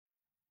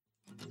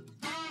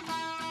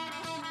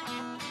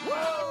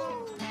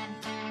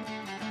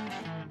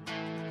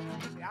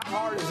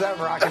as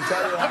ever, I can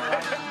tell you that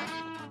right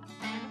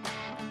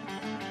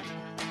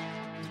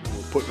now.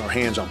 We're putting our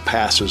hands on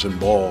passes and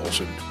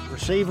balls. And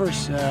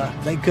Receivers,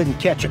 they couldn't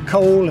catch a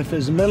cold if it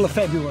was the middle of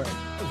February.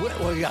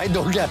 Well, I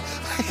don't get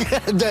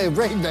a day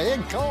break,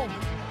 man. Cold.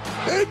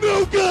 hey,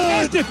 no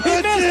good! He missed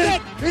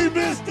it! He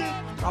missed it!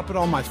 Drop it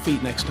on my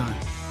feet next time.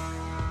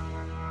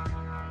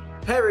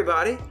 Hey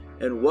everybody,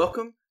 and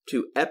welcome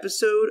to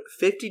episode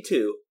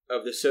 52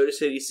 of the Soda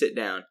City Sit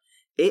Down.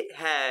 It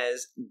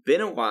has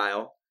been a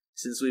while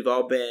since we've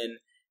all been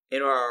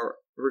in our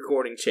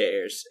recording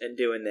chairs and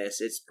doing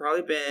this. It's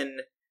probably been,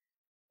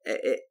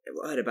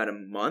 about a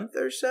month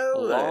or so?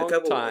 A long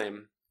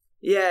time.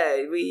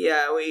 Yeah, we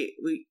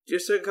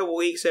just took a couple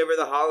weeks over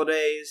the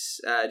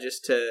holidays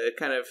just to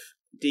kind of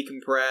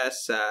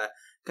decompress,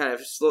 kind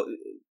of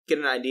get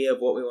an idea of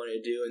what we want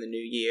to do in the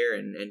new year,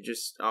 and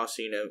just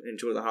also,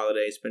 enjoy the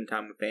holidays, spend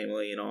time with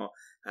family and all.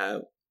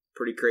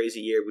 Pretty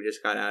crazy year we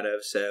just got out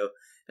of, so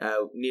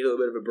need a little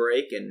bit of a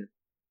break, and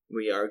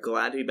we are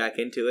glad to be back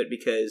into it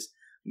because,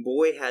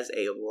 boy, has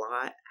a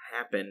lot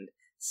happened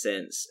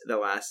since the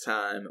last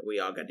time we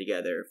all got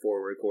together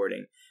for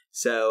recording.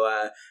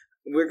 So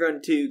we're going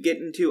to get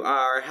into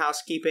our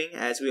housekeeping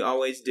as we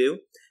always do.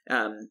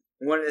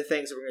 One of the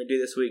things that we're going to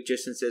do this week,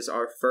 just since it's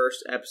our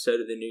first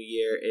episode of the new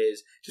year,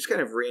 is just kind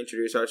of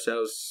reintroduce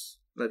ourselves,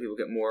 let people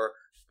get more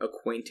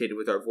acquainted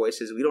with our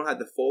voices. We don't have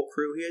the full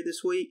crew here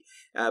this week,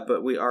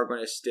 but we are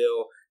going to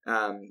still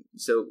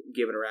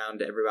give it around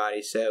to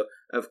everybody. So,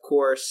 of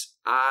course,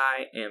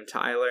 I am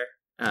Tyler.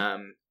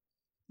 I'm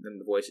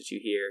the voice that you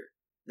hear,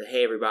 the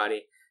hey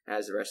everybody,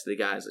 as the rest of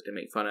the guys like to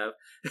make fun of.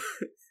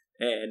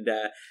 And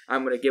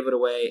I'm going to give it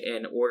away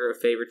in order of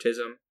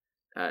favoritism.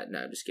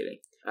 No, just kidding.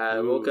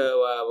 We'll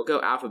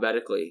go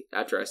alphabetically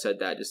after I said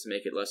that, just to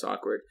make it less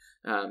awkward.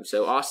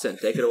 So Austyn,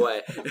 take it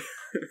away.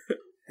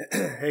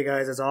 Hey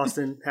guys, it's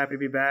Austyn. Happy to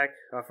be back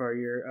off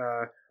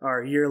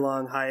our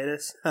year-long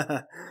hiatus.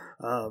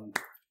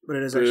 But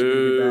it is actually good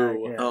to be back.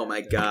 Yeah. Oh my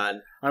god!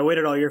 I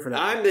waited all year for that.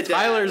 I'm the dad.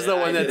 Tyler's the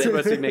one that's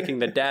supposed to be making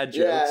the dad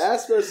jokes. Yeah,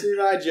 that's supposed to be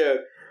my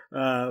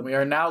joke. We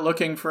are now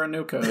looking for a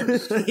new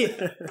co-host.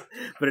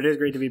 But it is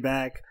great to be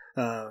back.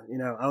 I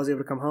was able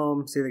to come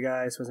home, see the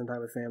guys, spend some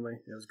time with family.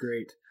 It was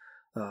great.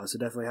 So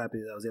definitely happy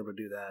that I was able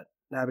to do that.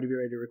 Happy to be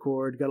ready to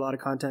record. Got a lot of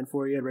content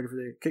for you. Ready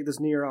to kick this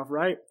new year off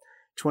right.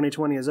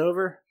 2020 is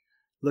over.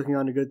 Looking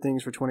on to good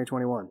things for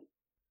 2021.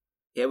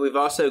 Yeah, we've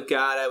also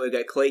got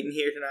Clayton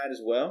here tonight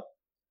as well.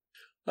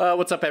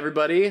 What's up,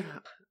 everybody?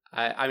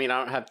 I mean, I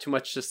don't have too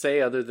much to say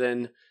other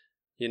than,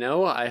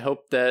 I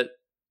hope that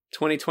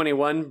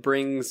 2021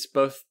 brings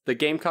both the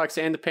Gamecocks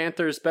and the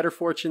Panthers better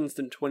fortunes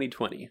than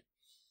 2020.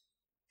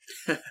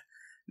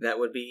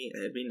 That'd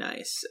be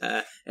nice.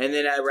 And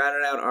then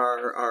rounding out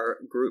our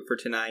group for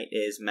tonight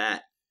is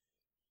Matt.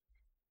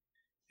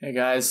 Hey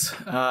guys,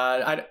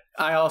 I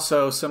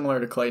also, similar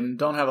to Clayton,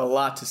 don't have a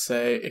lot to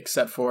say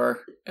except for,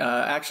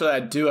 actually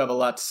I do have a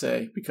lot to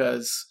say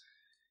because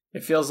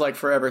it feels like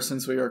forever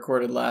since we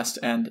recorded last,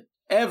 and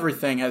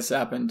everything has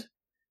happened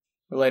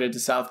related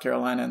to South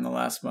Carolina in the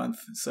last month.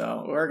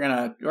 So we're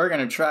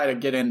gonna try to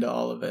get into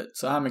all of it.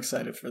 So I'm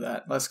excited for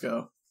that. Let's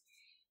go.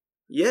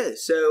 Yeah,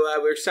 so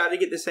we're excited to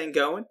get this thing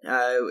going.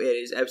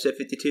 It is episode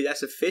 52.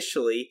 That's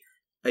officially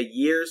a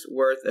year's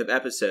worth of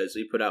episodes.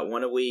 We put out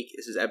one a week.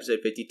 This is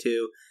episode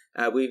 52.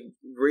 We've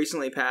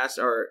recently passed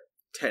our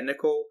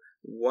technical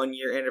 1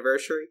 year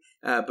anniversary,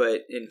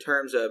 but in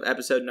terms of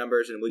episode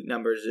numbers and week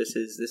numbers, this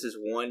is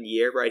 1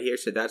 year right here.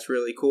 So that's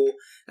really cool.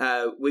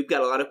 We've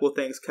got a lot of cool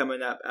things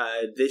coming up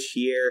this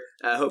year.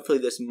 Hopefully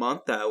this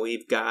month,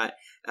 we've got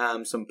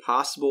some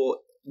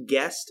possible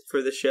guests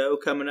for the show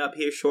coming up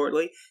here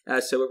shortly.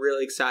 So we're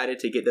really excited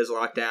to get those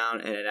locked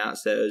down and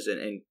announce those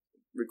and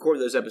record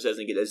those episodes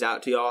and get those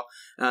out to y'all.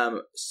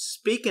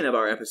 Speaking of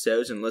our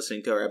episodes and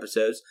listening to our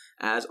episodes,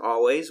 as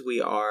always,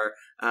 we are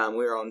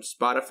on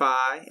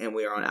Spotify and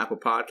we are on Apple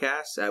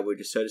Podcasts. We're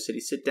just Soda City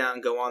Sit Down.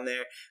 Go on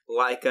there,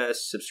 like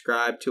us,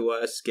 subscribe to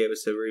us, give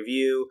us a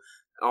review,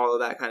 all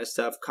of that kind of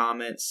stuff,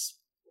 comments,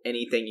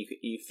 anything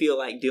you feel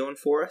like doing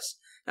for us.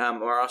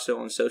 We're also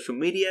on social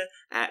media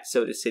at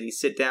Soda City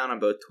Sit Down on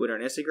both Twitter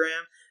and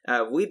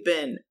Instagram. We've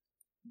been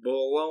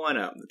blowing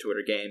up the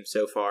Twitter game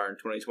so far in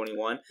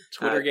 2021.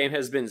 Twitter game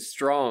has been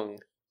strong.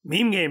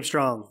 Meme game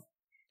strong.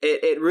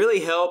 It really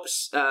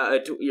helps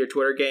your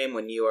Twitter game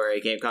when you are a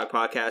Gamecock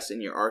podcast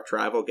and your arch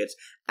rival gets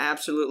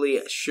absolutely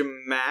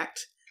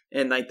schmacked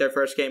in like their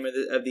first game of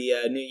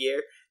the new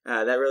year.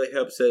 That really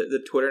helps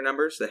the Twitter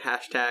numbers, the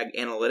hashtag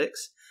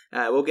analytics.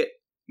 We'll get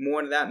more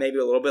into that maybe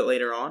a little bit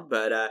later on,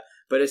 but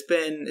it's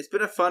been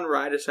a fun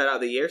ride to start out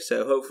the year.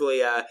 So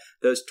hopefully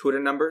those Twitter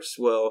numbers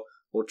will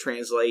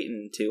translate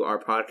into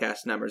our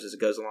podcast numbers as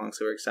it goes along.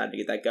 So we're excited to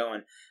get that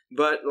going.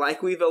 But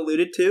like we've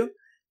alluded to,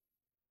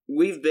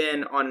 we've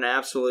been on an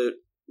absolute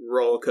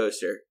roller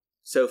coaster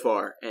so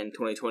far in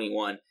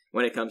 2021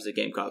 when it comes to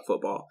Gamecock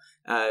football.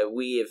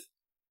 We have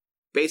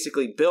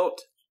basically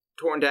built,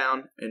 torn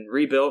down, and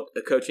rebuilt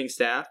a coaching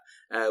staff.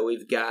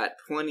 We've got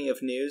plenty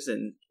of news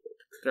in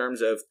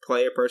terms of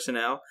player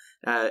personnel.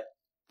 I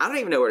don't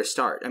even know where to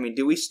start. I mean,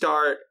 do we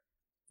start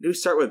Do we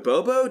start with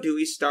Bobo? Do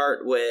we start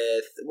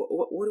with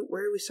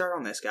where do we start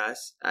on this,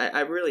 guys?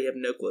 I really have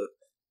no clue.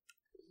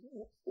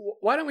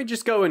 Why don't we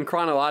just go in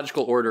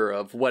chronological order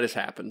of what has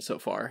happened so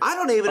far? I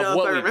don't even know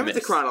if I remember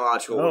the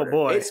chronological order. Oh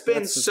boy, it's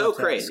been so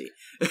crazy.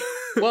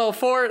 Well,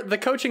 for the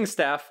coaching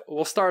staff,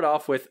 we'll start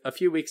off with a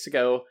few weeks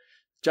ago.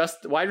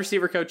 Wide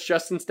receiver coach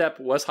Justin Stepp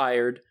was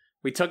hired.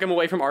 We took him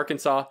away from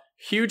Arkansas.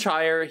 Huge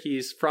hire.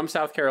 He's from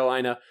South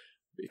Carolina.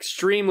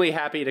 Extremely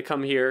happy to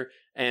come here,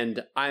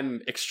 and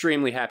I'm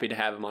extremely happy to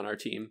have him on our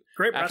team.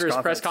 Great After his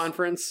press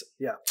conference.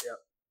 Yeah.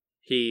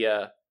 He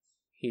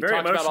Very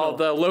talked about all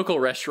the local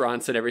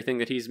restaurants and everything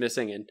that he's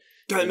missing. And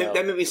God,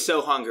 that made me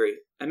so hungry.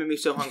 I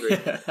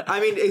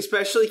mean,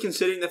 especially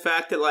considering the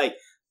fact that, like,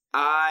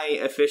 I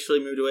officially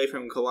moved away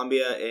from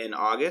Columbia in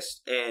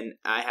August, and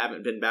I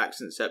haven't been back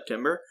since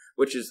September,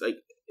 which is, like,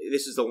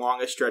 this is the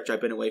longest stretch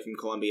I've been away from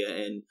Columbia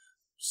in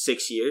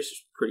 6 years.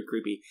 It's pretty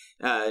creepy.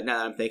 Now that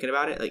I'm thinking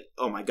about it, like,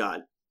 oh my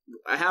God.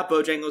 I have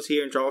Bojangles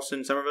here in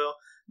Charleston, Somerville,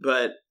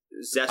 but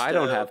Zesto. I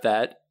don't have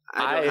that.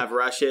 I don't have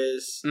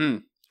Rushes.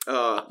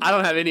 I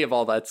don't have any of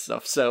all that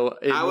stuff. So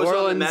I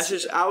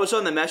was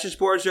on the message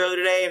boards earlier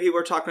today, and people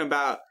were talking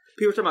about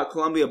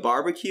Columbia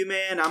barbecue.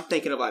 Man, I'm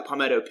thinking of like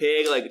palmetto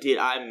pig. Like, dude,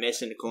 I'm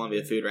missing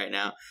Columbia food right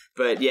now.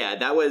 But yeah,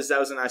 that was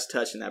a nice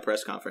touch in that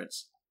press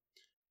conference.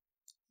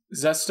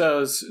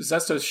 Zesto's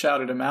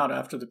shouted him out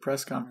after the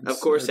press conference.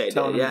 Of course they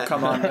did. Yeah,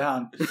 come on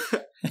down.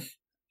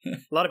 A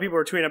lot of people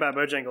were tweeting about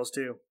Bojangles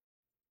too.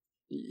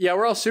 Yeah,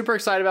 we're all super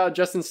excited about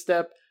Justin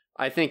Stepp.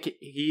 I think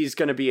he's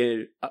going to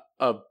be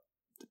a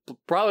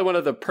probably one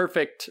of the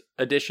perfect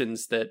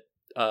additions that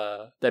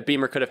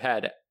Beamer could have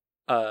had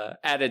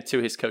added to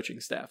his coaching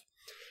staff.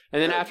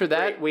 And then after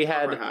that, we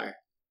had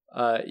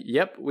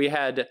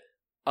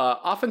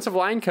offensive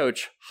line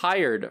coach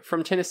hired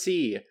from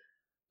Tennessee.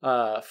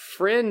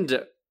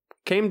 Friend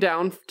came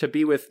down to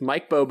be with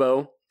Mike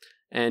Bobo,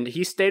 and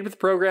he stayed with the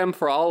program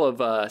for all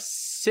of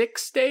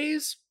 6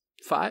 days.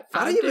 Five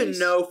I don't even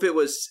know if it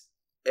was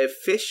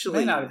officially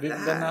may not have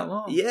been that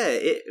long. Yeah,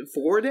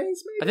 4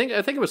 days maybe.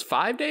 I think it was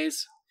 5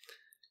 days.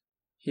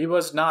 He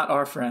was not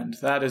our friend,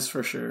 that is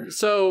for sure.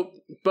 So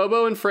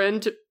Bobo and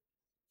Friend,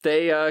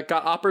 they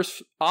got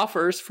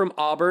offers from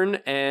Auburn,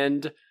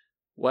 and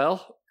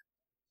well,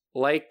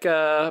 like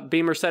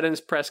Beamer said in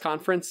his press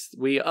conference,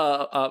 we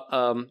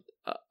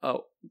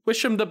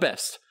wish him the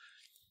best.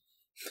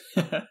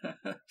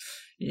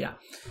 Yeah,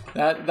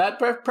 that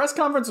press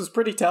conference was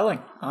pretty telling,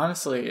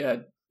 honestly.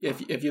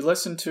 If you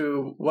listen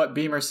to what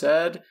Beamer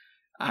said,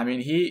 I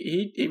mean,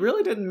 he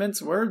really didn't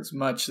mince words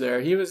much there.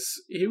 He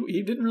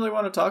didn't really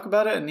want to talk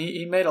about it, and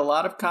he made a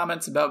lot of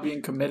comments about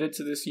being committed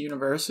to this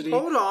university,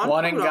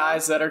 wanting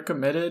guys that are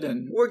committed,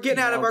 and we're getting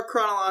out of our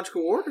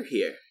chronological order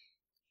here.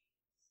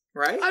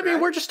 Right? I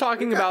mean, we're just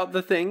talking about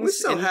the things. We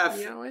still have...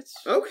 it's...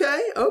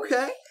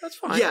 Okay. That's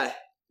fine. Yeah,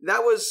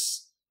 that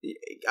was...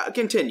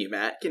 Continue,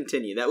 Matt.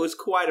 Continue. That was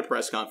quite a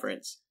press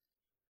conference.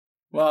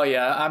 Well,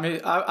 yeah. I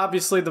mean,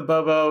 obviously the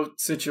Bobo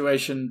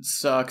situation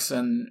sucks,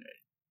 and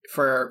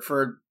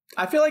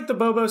I feel like the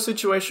Bobo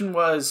situation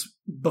was,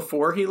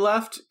 before he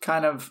left,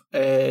 kind of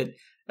a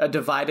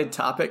divided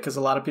topic, because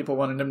a lot of people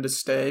wanted him to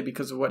stay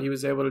because of what he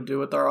was able to do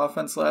with our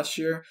offense last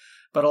year.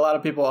 But a lot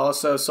of people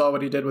also saw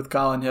what he did with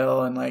Colin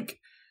Hill, and like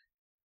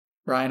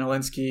Ryan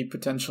Olinsky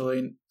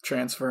potentially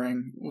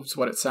transferring, was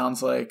what it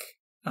sounds like.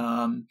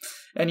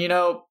 And you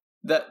know,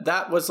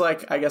 that was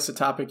like, I guess, a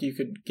topic you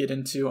could get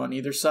into on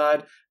either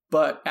side.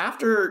 But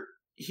after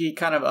he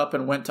kind of up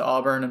and went to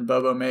Auburn, and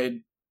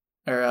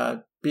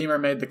Beamer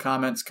made the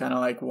comments kind of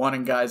like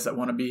wanting guys that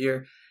want to be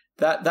here,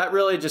 that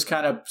really just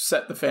kind of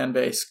set the fan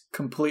base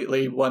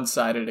completely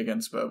one-sided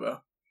against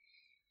Bobo.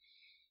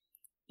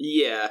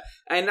 Yeah,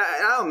 and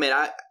I'll admit,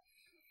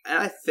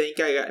 I think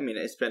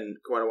it's been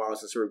quite a while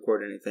since we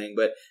recorded anything,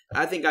 but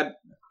I think I've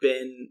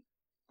been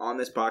on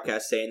this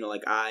podcast saying that,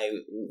 like, I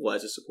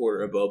was a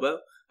supporter of Bobo.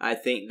 I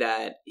think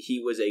that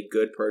he was a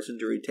good person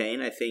to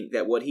retain. I think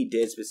that what he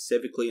did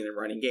specifically in the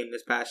running game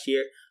this past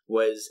year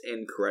was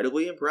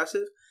incredibly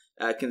impressive,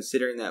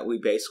 considering that we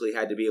basically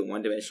had to be a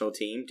one-dimensional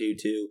team due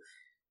to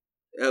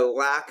a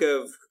lack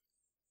of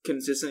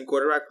consistent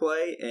quarterback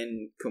play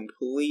and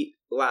complete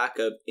lack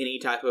of any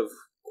type of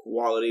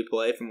quality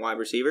play from wide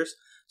receivers.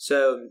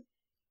 So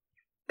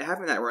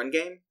having that run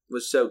game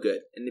was so good.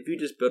 And if you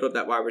just build up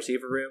that wide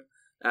receiver room,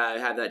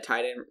 have that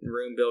tight end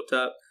room built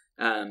up,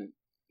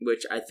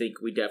 which I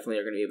think we definitely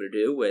are going to be able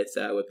to do with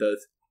both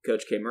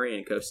Coach Kimmery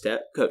and Coach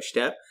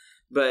Stepp.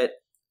 But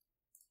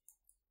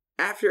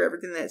after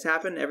everything that's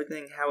happened,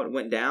 everything how it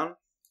went down,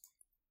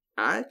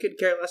 I could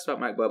care less about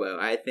Mike Bobo.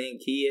 I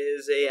think he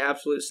is a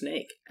absolute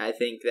snake. I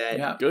think that...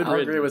 Yeah, I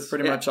agree with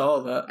pretty much all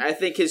of that. I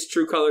think his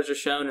true colors are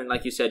shown, and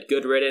like you said,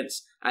 good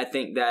riddance. I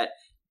think that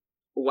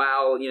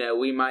while,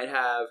 we might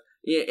have...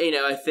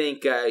 I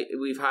think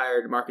we've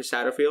hired Marcus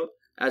Satterfield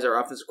as our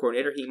offensive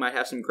coordinator. He might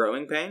have some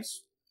growing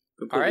pains.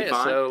 All right,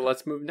 so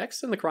let's move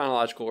next in the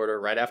chronological order.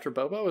 Right after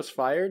Bobo was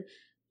fired,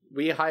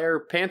 we hire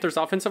Panthers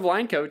offensive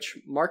line coach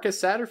Marcus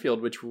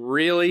Satterfield, which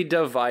really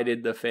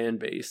divided the fan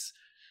base.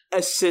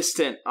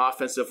 assistant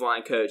offensive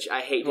line coach.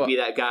 I hate to be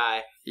that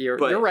guy. You're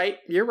right.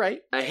 You're right.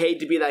 I hate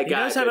to be that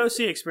guy. He does have OC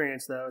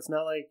experience, though. It's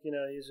not like,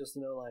 he's just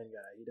an O-line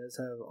guy. He does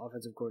have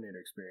offensive coordinator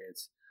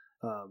experience,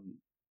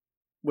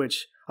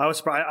 which I was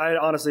surprised. I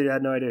honestly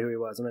had no idea who he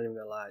was. I'm not even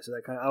going to lie. So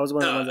that I was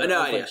one of the ones that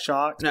was like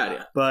shocked. No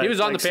idea. But he was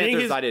on the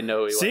Panthers. I didn't know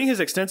who he was. Seeing his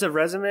extensive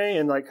resume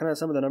and like kind of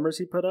some of the numbers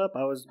he put up,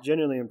 I was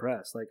genuinely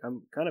impressed. Like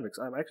I'm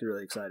actually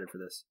really excited for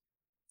this.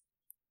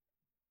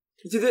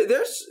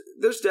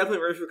 There's definitely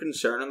room for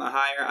concern on the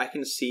hire. I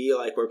can see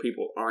like where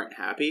people aren't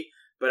happy,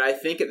 but I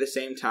think at the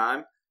same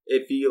time,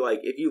 if you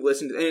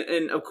listen to,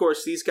 and of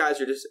course these guys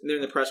they're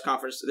in the press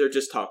conference, they're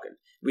just talking.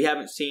 We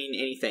haven't seen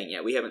anything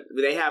yet.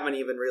 They haven't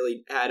even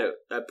really had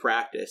a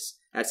practice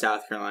at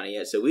South Carolina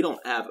yet, so we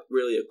don't have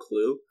really a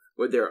clue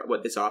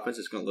what this offense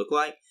is going to look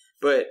like.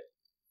 But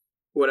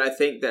what I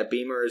think that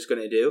Beamer is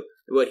going to do,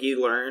 what he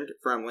learned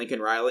from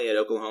Lincoln Riley at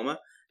Oklahoma,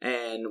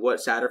 and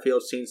what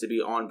Satterfield seems to be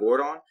on board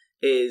on,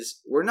 is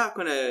we're not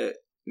going to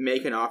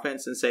make an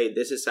offense and say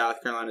this is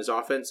South Carolina's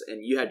offense and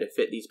you had to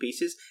fit these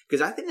pieces,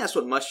 because I think that's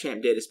what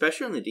Muschamp did,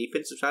 especially on the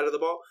defensive side of the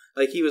ball.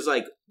 Like he was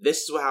like, this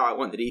is how I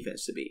want the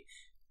defense to be.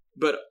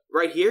 But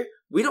right here,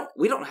 we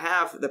don't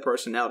have the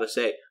personnel to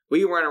say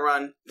we want to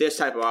run this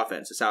type of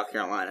offense at South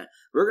Carolina.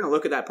 We're going to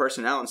look at that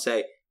personnel and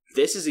say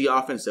this is the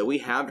offense that we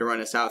have to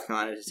run at South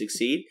Carolina to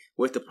succeed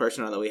with the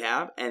personnel that we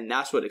have, and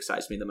that's what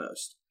excites me the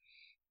most.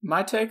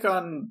 My take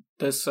on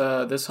this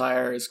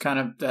hire is kind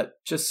of that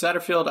just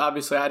Satterfield,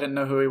 obviously I didn't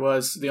know who he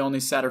was. The only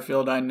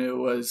Satterfield I knew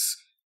was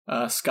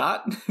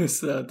Scott,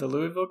 who's the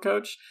Louisville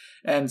coach.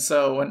 And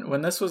so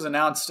when this was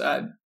announced,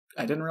 I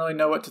didn't really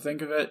know what to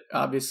think of it.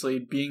 Obviously,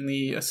 being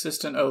the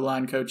assistant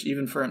O-line coach,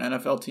 even for an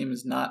NFL team,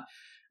 is not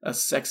a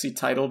sexy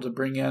title to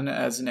bring in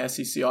as an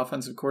SEC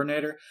offensive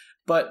coordinator.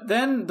 But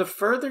then the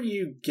further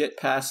you get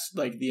past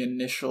like the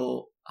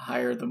initial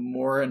hire, the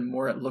more and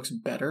more it looks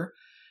better.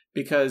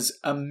 Because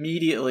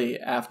immediately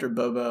after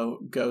Bobo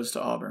goes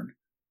to Auburn,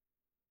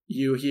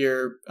 you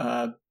hear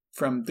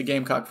from the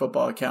Gamecock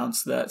football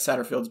accounts that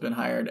Satterfield's been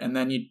hired. And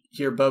then you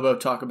hear Bobo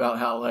talk about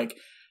how, like,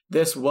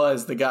 this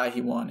was the guy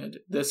he wanted.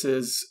 This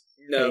is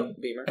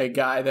a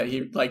guy that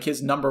he, like,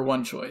 his number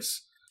one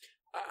choice.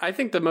 I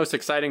think the most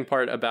exciting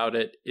part about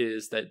it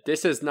is that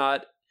this is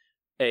not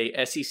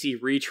a SEC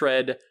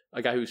retread,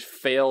 a guy who's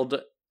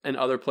failed in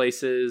other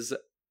places.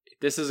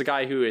 This is a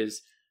guy who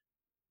is,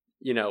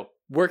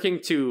 working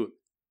to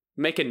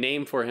make a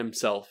name for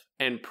himself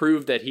and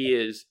prove that he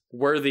is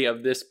worthy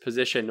of this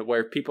position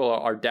where people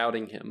are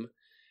doubting him.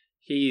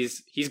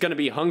 He's going to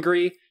be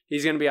hungry.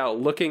 He's going to be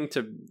out looking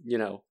to,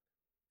 Yeah,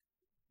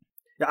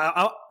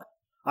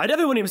 I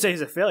definitely wouldn't even say he's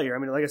a failure. I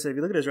mean, like I said, if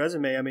you look at his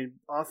resume, I mean,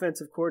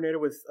 offensive coordinator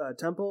with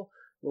Temple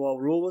while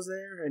Rule was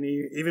there, and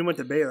he even went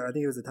to Baylor. I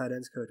think he was the tight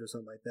ends coach or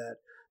something like that.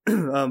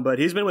 But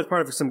he's been with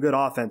part of some good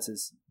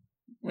offenses.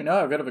 We know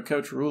how good of a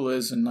coach Rule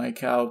is, and like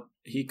how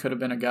he could have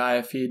been a guy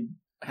if he'd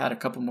had a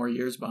couple more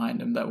years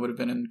behind him that would have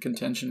been in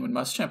contention when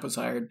Muschamp was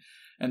hired.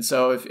 And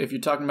so if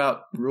you're talking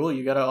about Rule,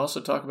 you got to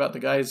also talk about the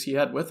guys he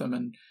had with him,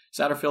 and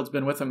Satterfield's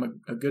been with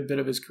him a good bit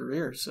of his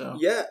career. So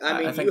yeah,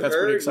 I think that's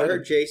pretty exciting. You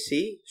heard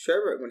J.C.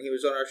 Sherbert when he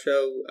was on our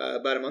show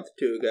about a month or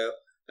two ago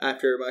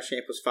after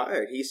Muschamp was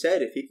fired. He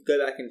said if he could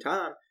go back in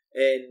time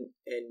and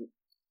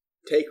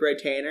take Ray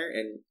Tanner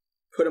and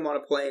put him on a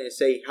plane and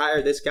say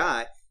hire this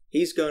guy,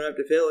 he's going up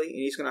to Philly and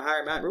he's going to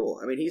hire Matt Rule.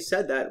 I mean, he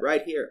said that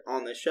right here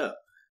on this show.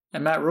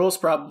 And Matt Rule's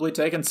probably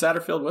taking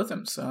Satterfield with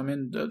him. So, I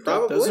mean,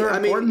 probably. Those are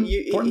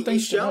important things.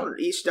 He's shown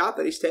each stop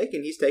that he's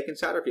taken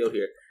Satterfield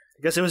here.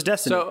 I guess it was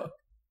destiny.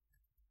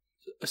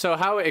 So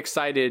how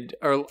excited,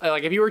 or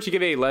like if you were to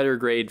give a letter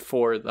grade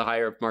for the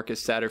hire of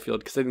Marcus Satterfield,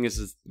 because I think this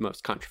is the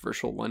most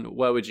controversial one,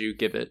 what would you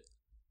give it?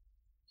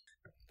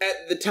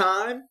 At the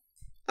time,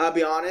 I'll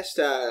be honest,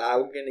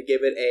 I'm going to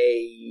give it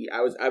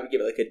I would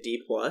give it like a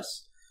D+.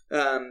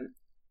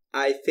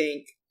 I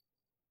think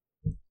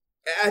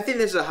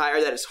this is a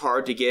hire that is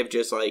hard to give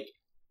just like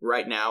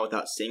right now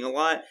without seeing a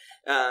lot.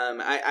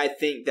 I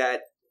think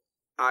that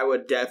I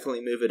would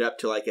definitely move it up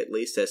to like at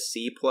least a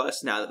C+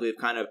 now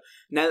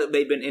that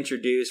they've been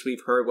introduced,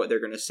 we've heard what they're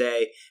going to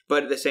say,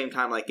 but at the same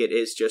time, like it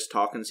is just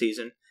talking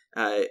season.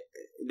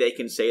 They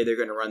can say they're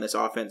going to run this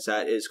offense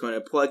that is going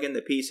to plug in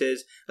the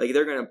pieces. Like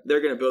they're going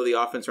to build the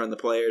offense around the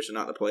players and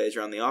not the players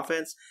around the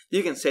offense.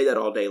 You can say that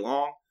all day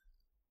long.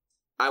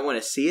 I want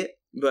to see it,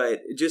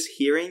 but just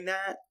hearing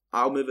that,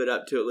 I'll move it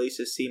up to at least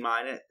a C-,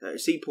 or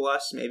C+,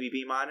 maybe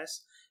B-,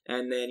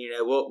 and then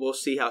we'll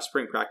see how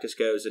spring practice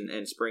goes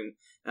and spring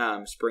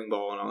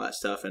ball and all that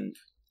stuff, and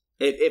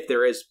if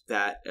there is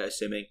that,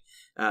 assuming,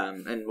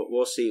 and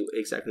we'll see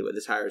exactly what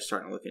this hire is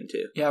starting to look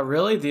into. Yeah,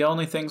 really, the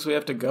only things we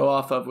have to go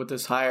off of with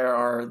this hire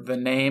are the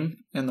name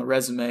and the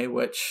resume,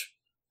 which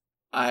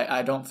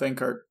I don't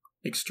think are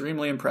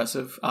extremely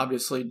impressive.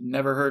 Obviously,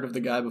 never heard of the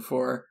guy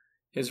before.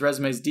 His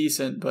resume's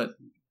decent, but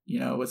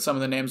with some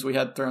of the names we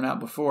had thrown out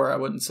before, I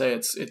wouldn't say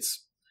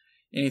it's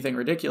anything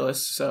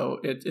ridiculous. So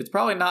it's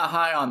probably not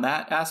high on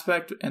that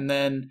aspect. And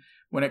then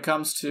when it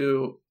comes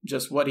to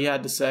just what he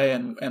had to say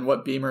and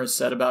what Beamer has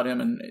said about him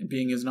and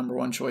being his number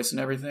one choice and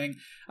everything,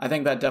 I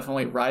think that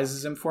definitely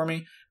rises him for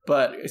me.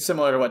 But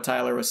similar to what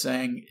Tyler was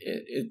saying,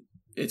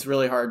 it's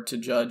really hard to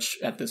judge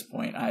at this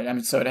point. I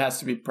mean, so it has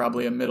to be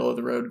probably a middle of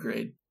the road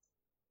grade.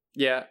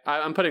 Yeah,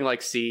 I'm putting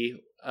like C,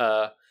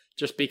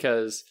 just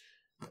because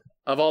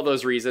of all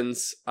those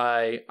reasons.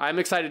 I'm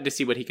excited to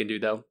see what he can do,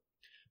 though.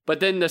 But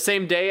then the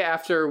same day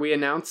after we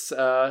announced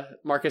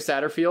Marcus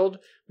Satterfield,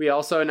 we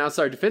also announced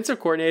our defensive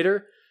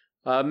coordinator,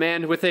 a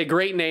man with a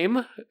great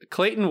name,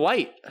 Clayton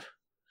White.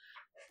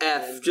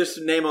 F,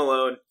 just name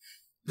alone.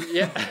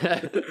 Yeah,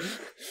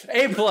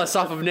 A+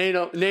 off of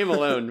name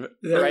alone,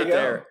 right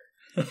there.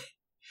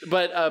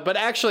 But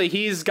actually,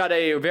 he's got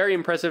a very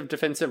impressive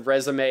defensive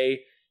resume.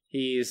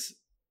 He's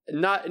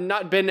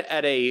not been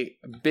at a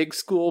big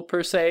school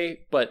per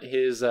se, but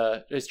his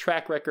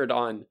track record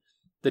on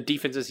the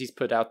defenses he's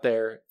put out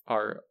there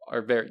are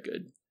very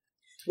good.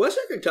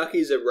 Western Kentucky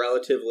is a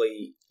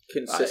relatively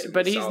consistent,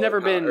 but he's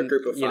never been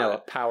a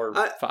Power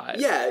 5.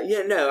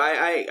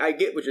 I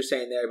get what you're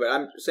saying there, but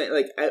I'm saying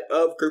like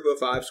of Group of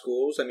 5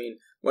 schools, I mean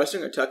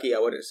Western Kentucky, I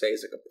wouldn't say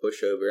is like a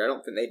pushover. I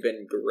don't think they've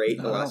been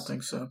great the last 2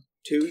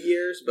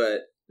 years,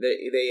 but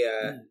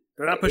they're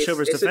not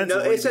pushovers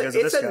defensively.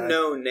 It's a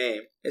known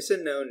name. It's a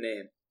known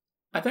name.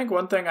 I think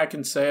one thing I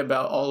can say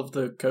about all of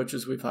the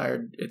coaches we've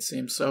hired, it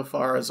seems so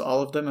far, is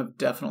all of them have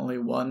definitely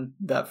won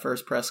that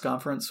first press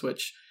conference,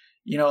 which,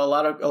 a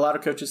lot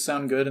of coaches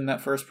sound good in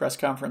that first press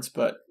conference,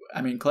 but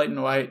I mean,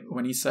 Clayton White,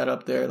 when he sat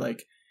up there,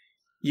 like,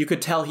 you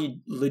could tell he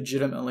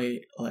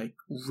legitimately, like,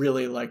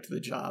 really liked the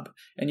job.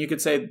 And you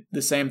could say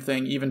the same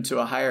thing even to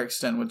a higher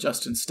extent with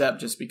Justin Stepp,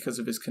 just because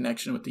of his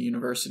connection with the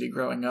university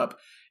growing up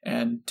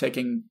and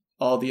taking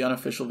all the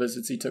unofficial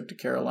visits he took to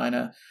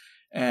Carolina.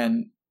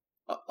 And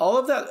all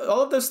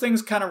of those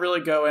things kind of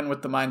really go in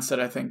with the mindset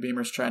I think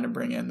Beamer's trying to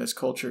bring in, this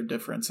culture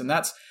difference. And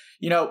that's,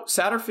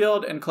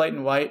 Satterfield and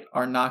Clayton White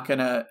are not going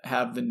to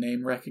have the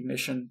name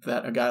recognition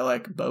that a guy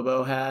like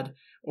Bobo had,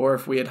 or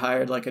if we had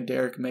hired like a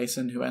Derek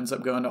Mason who ends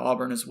up going to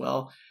Auburn as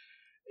well.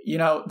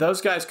 Those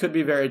guys could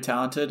be very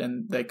talented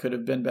and they could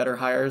have been better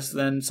hires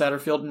than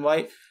Satterfield and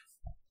White.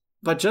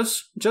 But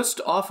just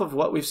off of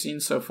what we've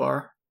seen so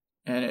far,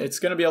 and it's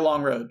going to be a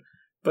long road,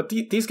 but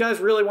these guys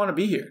really want to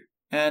be here.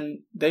 And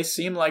they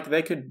seem like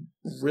they could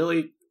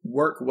really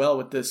work well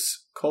with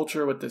this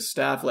culture, with this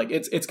staff. Like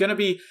it's going to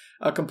be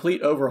a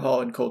complete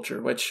overhaul in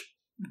culture, which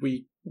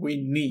we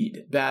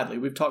need badly.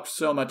 We've talked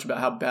so much about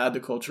how bad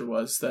the culture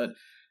was that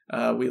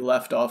we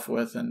left off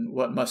with, and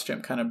what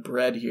Muschamp kind of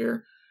bred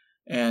here.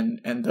 And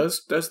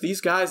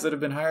these guys that have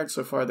been hired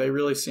so far, they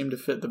really seem to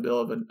fit the bill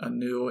of a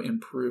new,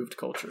 improved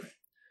culture.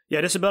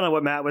 Yeah, just to build on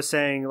what Matt was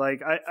saying,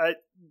 like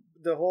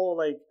the whole,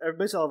 like,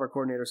 basically all of our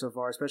coordinators so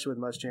far, especially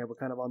with Muschamp, were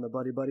kind of on the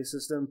buddy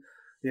system.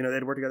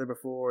 They'd worked together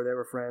before. They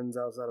were friends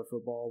outside of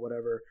football,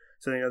 whatever.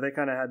 So, they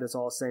kind of had this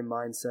all same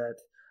mindset,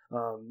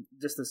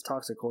 just this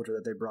toxic culture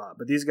that they brought.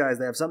 But these guys,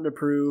 they have something to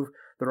prove.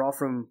 They're all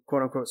from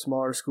quote-unquote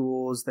smaller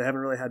schools. They haven't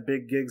really had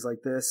big gigs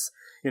like this,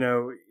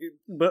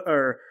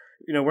 we're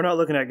not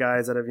looking at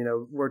guys that have,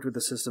 worked with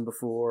the system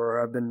before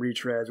or have been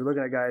retreads. We're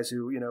looking at guys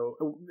who,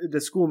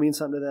 the school means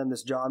something to them,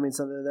 this job means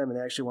something to them, and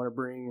they actually want to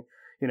bring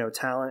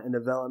talent and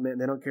development.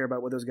 And they don't care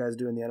about what those guys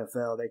do in the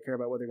NFL. They care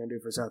about what they're going to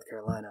do for South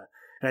Carolina.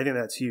 And I think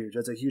that's huge.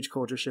 That's a huge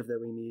culture shift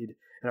that we need.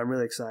 And I'm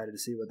really excited to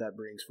see what that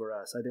brings for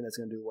us. I think that's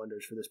going to do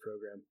wonders for this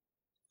program.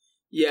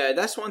 Yeah,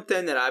 that's one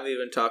thing that I've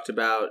even talked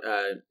about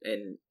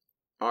in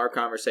our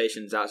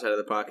conversations outside of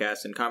the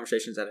podcast and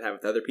conversations that I have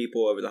with other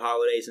people over the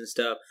holidays and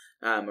stuff,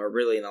 or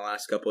really in the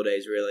last couple of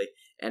days, really.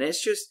 And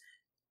it's just,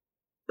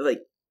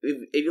 like,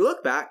 if you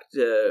look back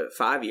to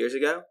 5 years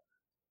ago,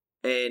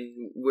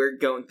 and we're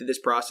going through this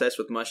process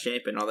with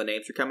Muschamp and all the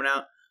names are coming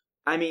out,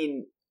 I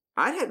mean,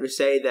 I'd have to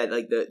say that,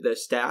 like, the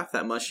staff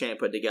that Muschamp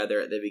put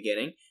together at the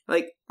beginning,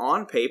 like,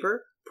 on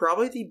paper,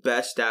 probably the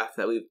best staff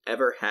that we've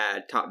ever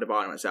had top to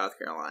bottom in South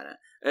Carolina.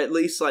 At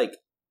least, like,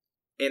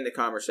 in the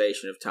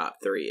conversation of top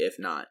 3, if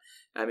not.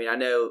 I mean, I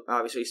know,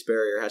 obviously,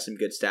 Spurrier has some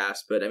good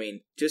staffs, but, I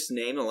mean, just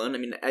name alone, I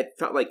mean, I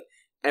felt like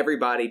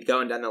everybody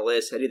going down the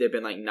list had either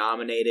been, like,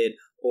 nominated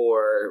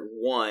or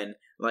won,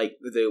 like,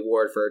 the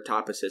award for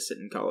top assistant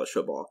in college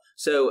football.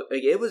 So,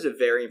 like, it was a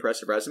very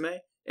impressive resume.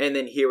 And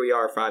then here we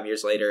are 5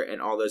 years later,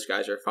 and all those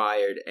guys are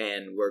fired,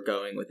 and we're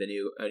going with a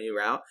new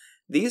route.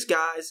 These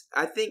guys,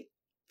 I think,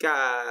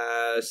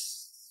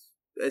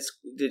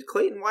 did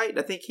Clayton White?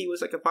 I think he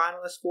was like a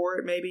finalist for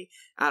it. Maybe,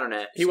 I don't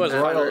know. He was.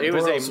 It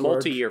was a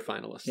multi-year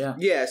finalist.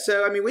 Yeah.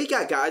 So I mean, we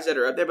got guys that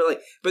are up there,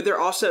 but they're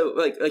also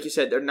like you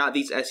said, they're not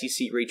these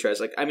SEC retreads.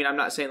 Like, I mean, I'm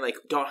not saying like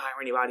don't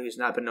hire anybody who's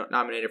not been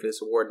nominated for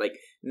this award. Like,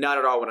 not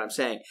at all what I'm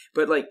saying.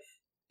 But like,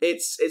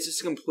 it's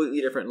just a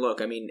completely different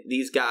look. I mean,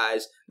 these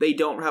guys, they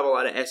don't have a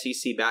lot of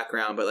SEC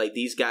background, but like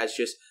these guys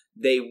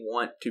they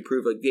want to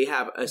prove like they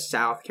have a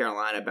South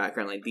Carolina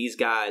background. Like these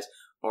guys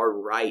are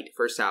right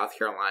for South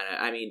Carolina.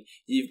 I mean,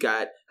 you've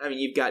got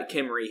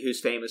Kimry,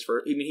 who's famous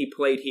for, he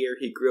played here,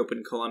 he grew up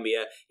in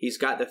Columbia, he's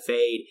got the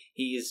fade,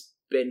 he's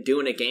been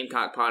doing a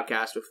Gamecock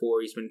podcast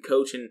before, he's been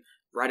coaching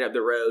right up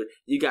the road.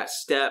 You got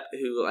Stepp,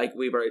 who, like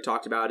we've already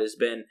talked about, has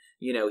been,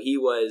 he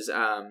was,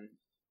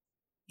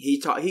 he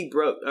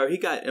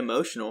got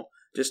emotional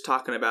just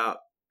talking about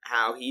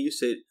how he used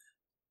to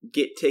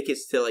get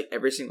tickets to like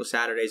every single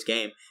Saturday's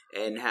game,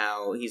 and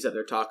how he's up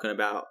there talking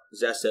about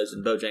Zestos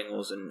and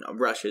Bojangles and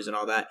rushes and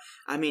all that.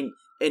 I mean,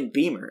 and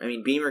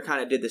Beamer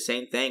kind of did the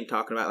same thing,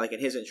 talking about like in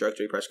his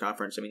introductory press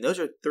conference. I mean, those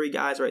are three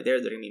guys right there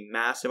that are going to be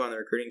massive on the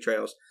recruiting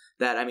trails.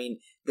 That, I mean,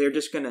 they're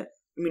just going to,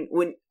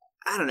 when,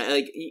 I don't know,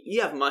 like, you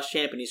have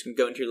Muschamp and he's going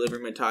to go into your living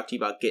room and talk to you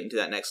about getting to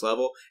that next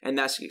level, and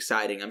that's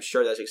exciting. I'm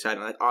sure that's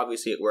exciting. Like,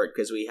 obviously it worked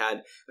because we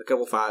had a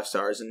couple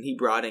 5-stars and he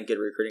brought in good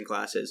recruiting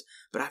classes.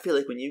 But I feel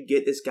like when you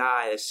get this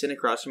guy that's sitting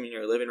across from you in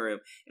your living room,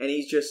 and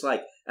he's just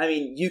like, I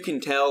mean, you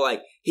can tell,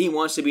 like, he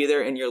wants to be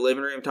there in your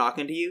living room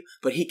talking to you,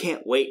 but he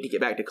can't wait to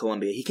get back to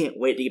Columbia. He can't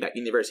wait to get back to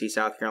University of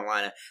South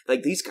Carolina.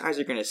 Like, these guys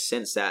are going to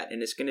sense that,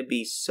 and it's going to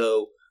be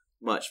so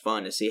much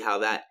fun to see how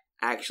that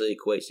actually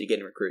equates to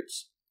getting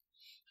recruits.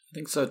 I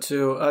think so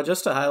too.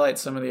 Just to highlight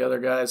some of the other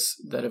guys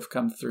that have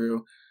come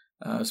through,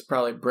 it's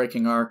probably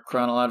breaking our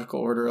chronological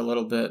order a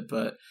little bit,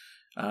 but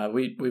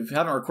we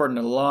haven't recorded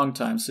in a long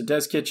time. So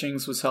Des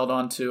Kitchings was held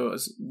on to,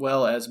 as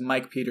well as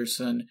Mike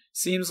Peterson.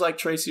 Seems like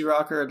Tracy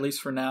Rocker, at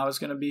least for now, is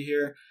going to be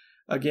here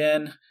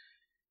again.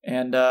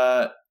 And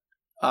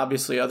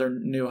obviously other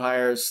new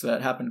hires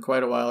that happened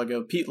quite a while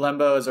ago. Pete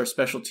Lembo is our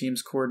special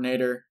teams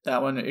coordinator.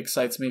 That one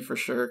excites me for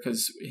sure,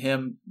 because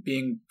him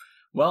being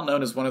well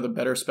known as one of the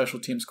better special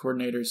teams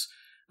coordinators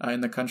in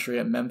the country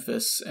at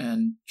Memphis,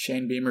 and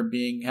Shane Beamer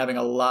having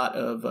a lot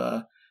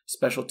of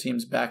special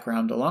teams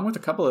background, along with a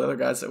couple of other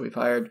guys that we've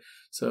hired.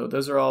 So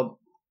those are all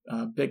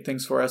big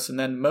things for us. And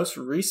then most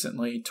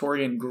recently,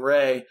 Torian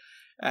Gray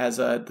as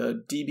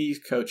the DB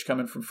coach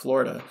coming from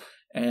Florida.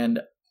 And,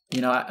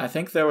 I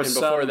think there was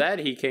before that,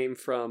 he came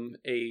from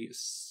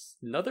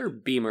another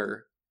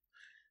Beamer.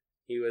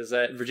 He was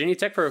at Virginia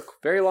Tech for a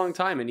very long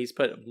time, and he's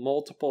put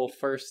multiple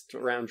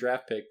first-round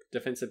draft pick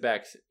defensive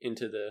backs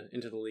into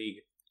the league.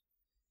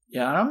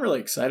 Yeah, I'm really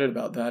excited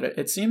about that.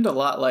 It seemed a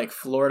lot like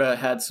Florida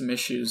had some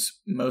issues,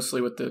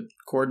 mostly with the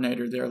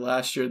coordinator there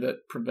last year,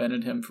 that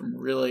prevented him from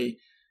really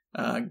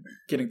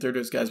getting through to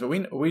his guys. But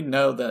we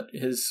know that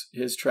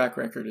his track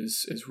record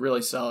is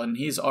really solid, and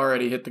he's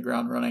already hit the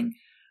ground running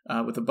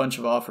with a bunch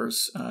of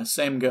offers.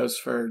 Same goes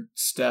for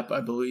Stepp,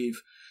 I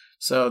believe.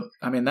 So,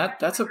 I mean,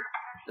 that's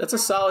a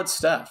solid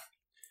staff.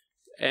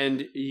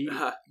 And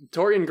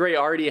Torian Gray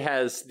already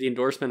has the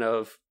endorsement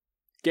of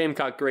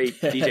Gamecock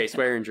great DJ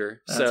Swearinger.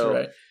 So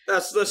right.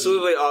 That's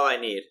literally all I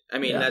need. I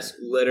mean, that's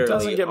literally it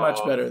doesn't get all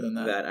much better than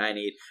that I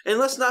need. And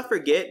let's not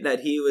forget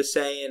that he was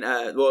saying,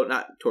 well,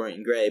 not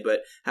Torian Gray,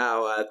 but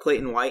how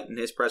Clayton White in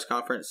his press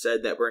conference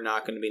said that we're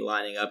not going to be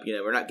lining up.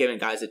 We're not giving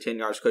guys a 10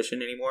 yards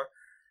cushion anymore.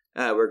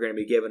 We're going to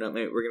be giving them.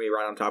 We're going to be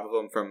right on top of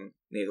them from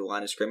near the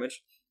line of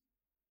scrimmage.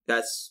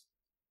 That's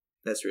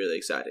really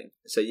exciting.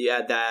 So you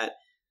add that.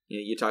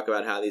 You talk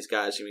about how these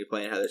guys are going to be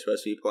playing, how they're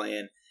supposed to be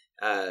playing.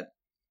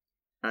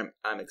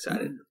 I'm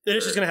excited.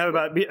 It's just going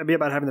to be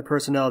about having the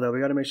personnel, though. We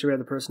got to make sure we have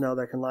the personnel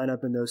that can line up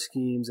in those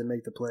schemes and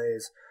make the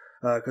plays,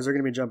 because they're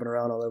going to be jumping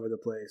around all over the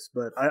place.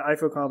 But I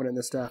feel confident in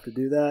the staff to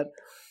do that,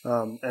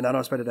 and I don't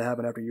expect it to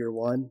happen after year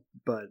one.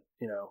 But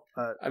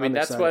I mean,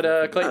 that's what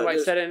Clayton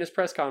White said in his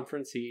press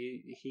conference.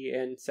 He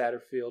and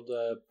Satterfield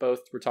both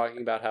were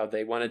talking about how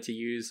they wanted to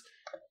use,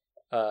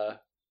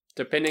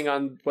 depending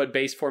on what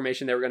base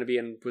formation they were going to be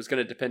in, was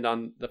going to depend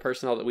on the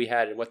personnel that we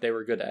had and what they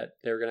were good at.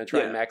 They were going to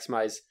try and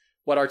maximize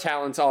what our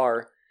talents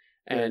are,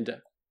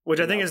 and which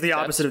I think is the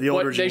opposite of the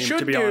old regime. They should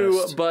to be do,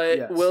 honest.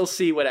 but we'll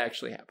see what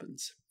actually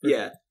happens.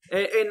 Yeah,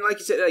 and like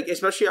you said, like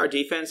especially our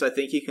defense, I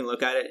think you can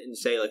look at it and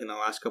say, like in the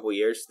last couple of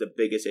years, the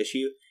biggest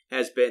issue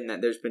has been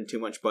that there's been too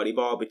much buddy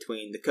ball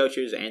between the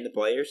coaches and the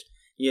players.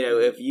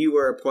 If you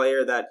were a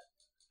player that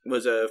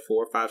was a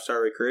 4 or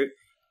 5-star recruit,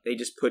 they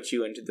just put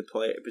you into the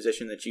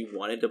position that you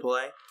wanted to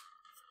play,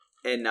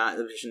 and not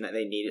the position that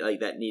they needed, like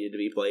that needed to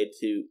be played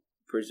to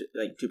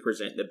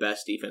present the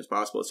best defense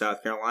possible at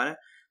South Carolina.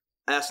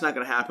 That's not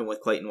going to happen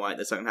with Clayton White.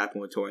 That's not going to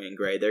happen with Torian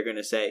Gray. They're going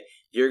to say,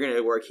 you're going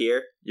to work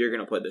here, you're going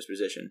to play this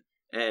position.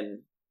 And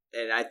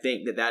I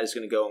think that is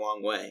going to go a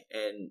long way.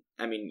 And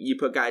I mean, you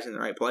put guys in the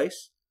right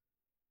place,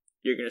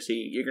 you're going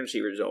to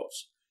see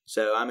results.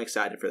 So I'm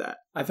excited for that.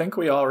 I think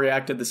we all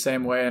reacted the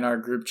same way in our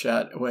group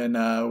chat when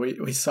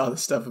we saw the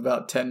stuff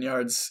about 10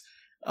 yards.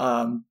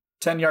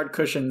 10-yard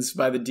cushions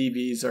by the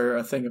DBs are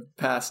a thing of the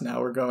past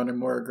now. We're going to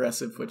more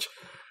aggressive, which,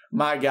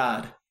 my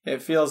God,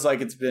 it feels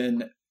like it's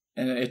been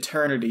an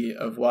eternity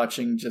of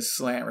watching just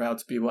slant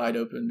routes be wide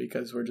open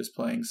because we're just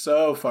playing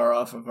so far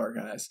off of our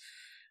guys.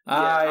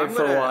 Yeah,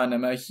 for one,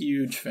 am a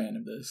huge fan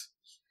of this.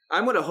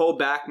 I'm going to hold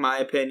back my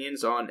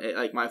opinions on,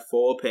 like my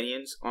full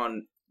opinions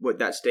on what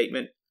that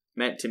statement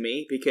meant to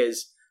me,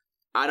 because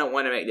I don't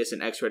want to make this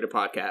an X-rated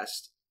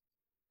podcast.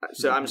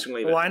 So I'm just going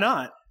to leave it. Why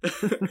not?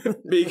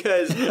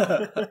 Because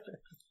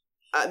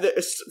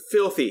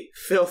filthy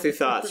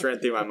thoughts ran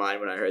through my mind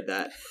when I heard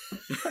that.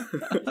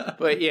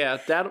 But yeah,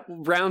 that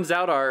rounds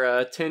out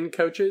our 10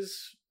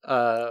 coaches.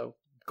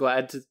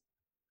 Glad to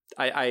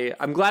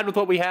I'm glad with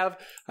what we have.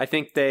 I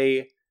think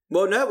they.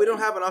 Well, no, we don't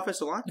have an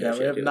offensive line coach. Yeah,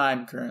 we have yet,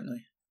 9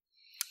 currently.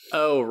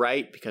 Oh,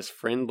 right, because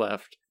Friend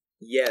left.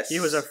 Yes, He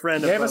was a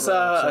friend He of gave us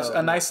Bubba,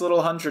 a nice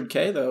little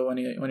 $100K though when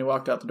he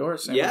walked out the door.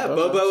 Same Yeah, with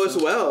Bobo as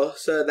so. well.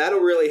 So that'll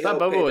really I thought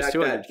help. Bobo was pay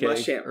back that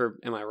Muschamp. 200K, or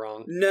am I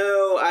wrong?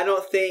 No, I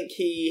don't think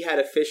he had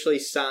officially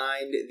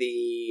signed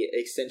the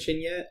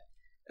extension yet.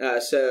 Or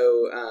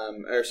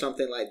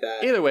something like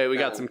that. Either way, we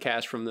got some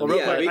cash from them. Well,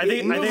 real Yeah, quick, we I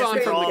think move on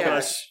for from all the of cash.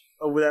 us,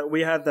 that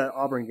we have that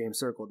Auburn game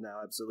circled now.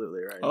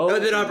 Absolutely right. Oh,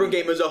 that Auburn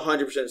game was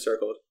 100%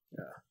 circled.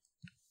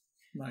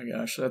 My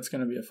gosh, that's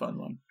going to be a fun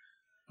one.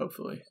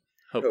 Hopefully.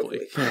 Hopefully.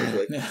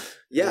 Yeah.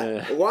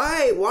 Yeah.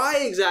 Why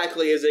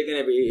exactly is it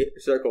going to be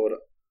circled?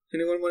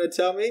 Anyone want to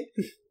tell me?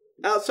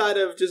 Outside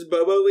of just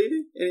Bobo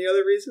leaving? Any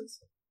other reasons?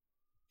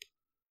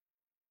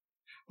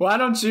 Why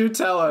don't you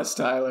tell us,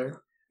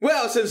 Tyler?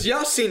 Well, since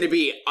y'all seem to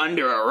be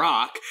under a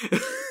rock,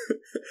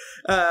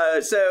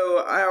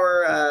 so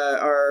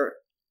our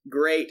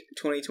great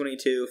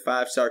 2022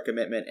 5-star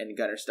commitment in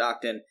Gunnar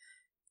Stockton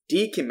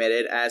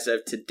decommitted as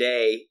of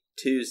today,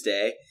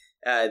 Tuesday,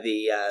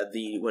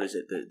 what is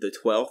it, the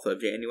 12th of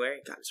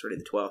January? God, it's already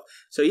the 12th.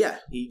 So yeah,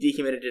 he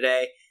decommitted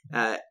today.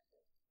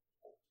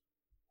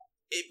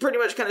 It pretty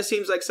much kind of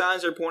seems like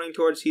signs are pointing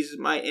towards he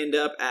might end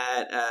up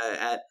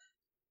at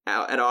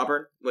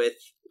Auburn with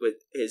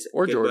his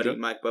or good Georgia buddy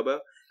Mike Bobo.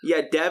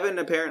 Yeah, Devin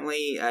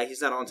apparently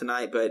he's not on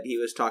tonight, but he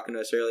was talking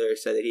to us earlier.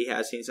 Said that he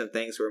has seen some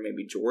things where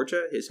maybe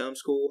Georgia, his home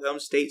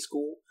state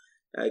school,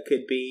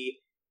 could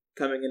be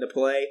coming into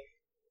play,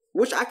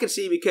 which I could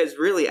see because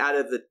really I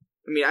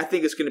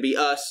think it's going to be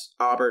us,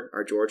 Auburn,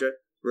 or Georgia.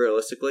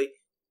 Realistically,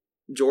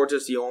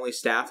 Georgia's the only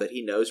staff that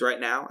he knows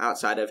right now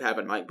outside of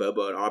having Mike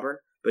Bobo at Auburn,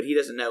 but he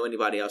doesn't know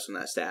anybody else on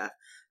that staff.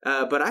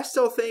 But I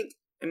still think,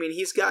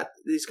 he's got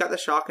the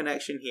Shaw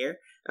connection here.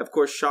 Of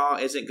course, Shaw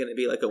isn't going to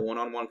be like a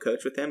one-on-one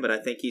coach with him, but I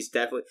think he's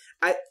definitely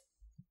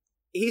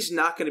he's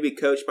not going to be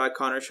coached by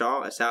Connor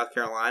Shaw at South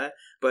Carolina,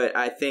 but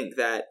I think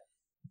that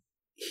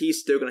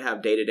he's still going to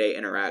have day-to-day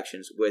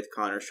interactions with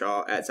Connor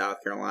Shaw at South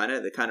Carolina.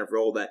 The kind of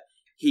role that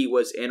he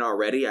was in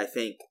already, I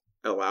think,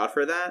 allowed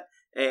for that.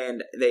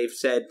 And they've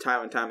said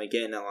time and time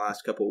again in the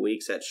last couple of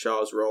weeks that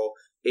Shaw's role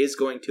is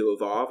going to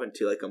evolve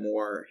into like a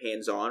more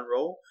hands-on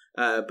role,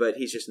 but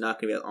he's just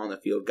not going to be on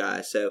the field guy.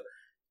 So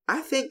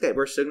I think that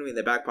we're still going to be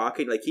in the back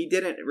pocket. Like, he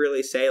didn't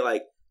really say,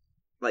 like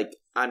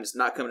I'm just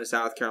not coming to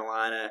South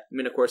Carolina.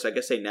 Of course, I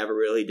guess they never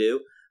really do.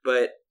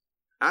 But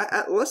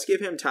let's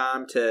give him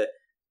time to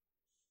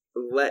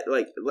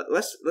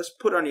let's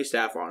put our new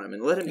staff on him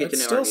and let him get to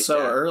know our new staff. It's still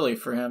so early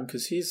for him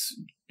because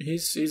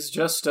he's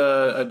just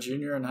a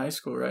junior in high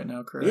school right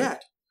now,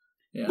 correct?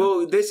 Yeah.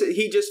 Well,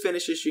 he just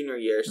finished his junior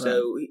year,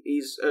 so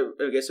he's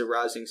I guess a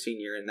rising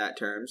senior in that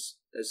terms.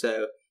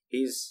 So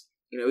he's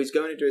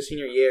going into his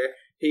senior year.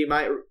 He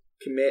might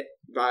commit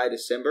by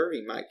December.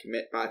 He might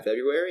commit by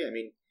February.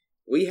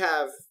 We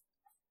have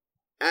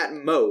at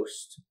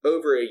most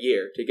over a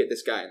year to get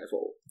this guy in the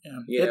fold.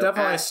 Yeah, it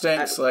definitely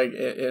stinks.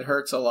 It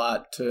hurts a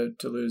lot to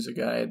lose a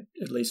guy,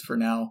 at least for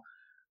now,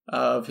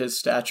 of his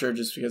stature,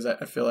 just because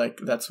I feel like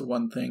that's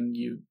one thing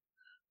you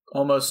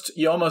almost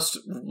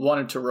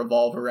wanted to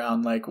revolve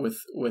around, like with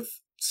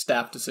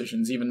staff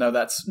decisions, even though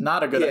that's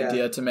not a good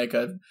idea to make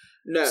a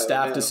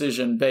staff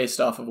decision based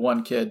off of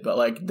one kid. But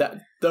like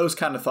those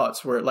kind of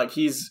thoughts were like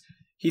he's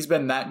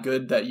been that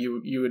good that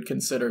you would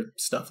consider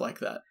stuff like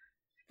that.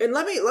 And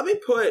let me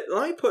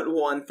put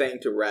one thing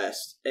to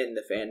rest in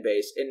the fan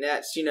base, and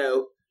that's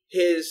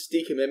his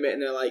decommitment.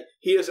 And they're like,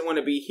 he doesn't want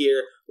to be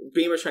here.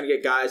 Beamer's trying to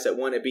get guys that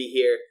want to be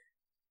here.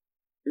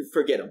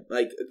 Forget him.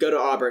 Like, go to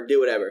Auburn,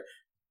 do whatever.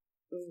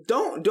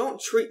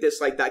 Don't treat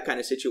this like that kind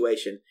of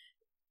situation.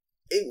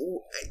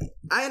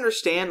 I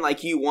understand,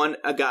 like, you want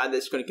a guy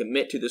that's going to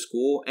commit to the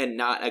school and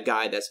not a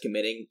guy that's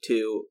committing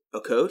to a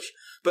coach,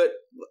 but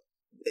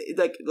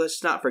like,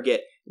 let's not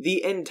forget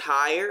the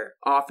entire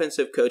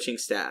offensive coaching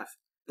staff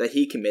that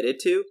he committed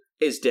to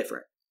is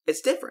different.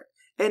 It's different.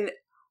 And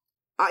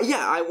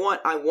I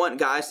want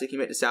guys to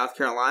commit to South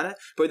Carolina,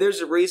 but there's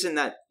a reason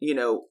that,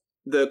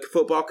 the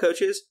football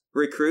coaches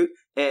recruit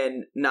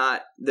and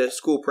not the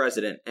school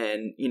president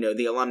and,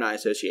 the alumni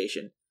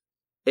association.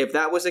 If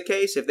that was the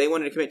case, if they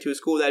wanted to commit to a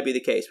school, that'd be the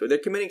case. But they're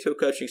committing to a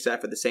coaching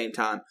staff at the same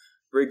time,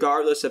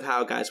 regardless of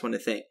how guys want to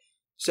think.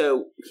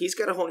 So he's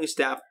got a whole new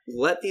staff.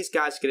 Let these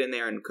guys get in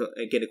there and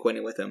get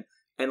acquainted with him,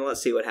 and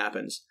let's see what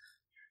happens.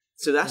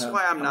 So that's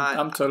why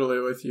I'm totally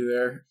with you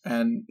there,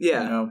 and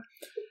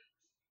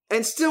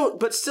and still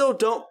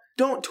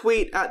don't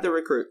tweet at the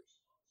recruit.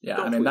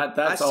 Yeah,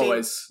 that's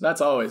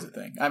always a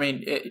thing.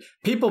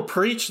 People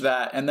preach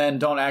that and then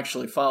don't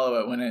actually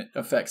follow it when it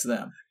affects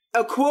them.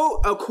 A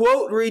quote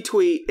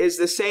retweet is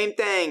the same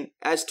thing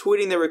as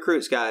tweeting the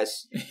recruits,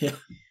 guys. Yeah.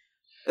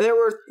 There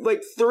were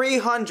like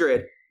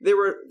 300. There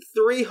were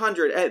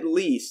 300 at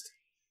least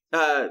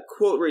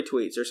quote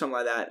retweets or something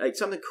like that. Like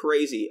something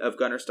crazy of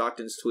Gunnar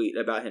Stockton's tweet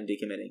about him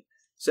decommitting.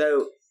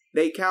 So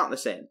they count the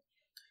same.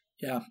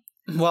 Yeah.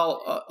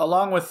 Well,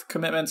 along with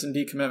commitments and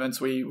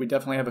decommitments, we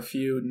definitely have a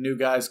few new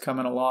guys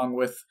coming along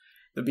with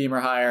the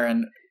Beamer hire.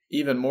 And,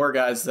 even more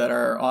guys that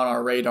are on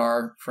our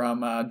radar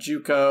from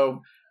JUCO,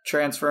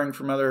 transferring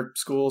from other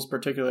schools,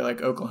 particularly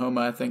like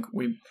Oklahoma. I think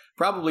we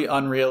probably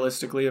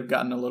unrealistically have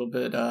gotten a little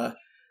bit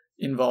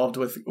involved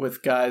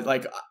with guys.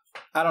 Like,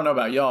 I don't know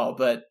about y'all,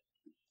 but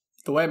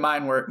the way my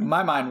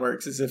mind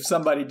works is if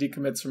somebody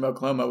decommits from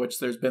Oklahoma, which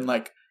there's been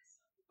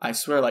I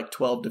swear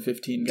 12 to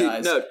 15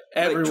 guys,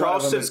 every one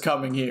of them is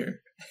coming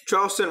here.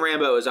 Charleston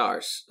Rambo is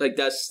ours.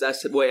 That's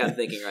the way I'm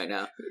thinking right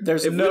now.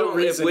 There's no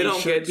reason if we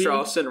don't get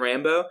Charleston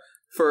Rambo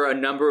for a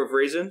number of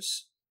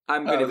reasons,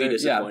 I'm going to be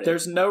disappointed. Yeah,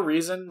 there's no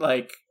reason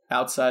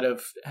outside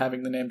of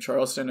having the name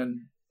Charleston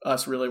and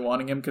us really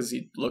wanting him because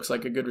he looks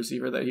like a good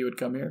receiver that he would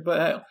come here. But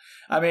hell,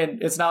 I mean,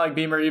 it's not like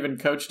Beamer even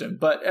coached him.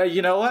 But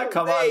you know what?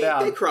 Come on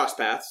down. They cross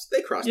paths.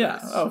 Yeah,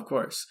 of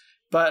course.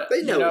 But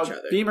they know each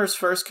other. Beamer's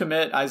first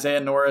commit, Isaiah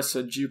Norris,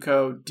 a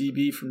JUCO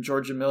DB from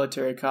Georgia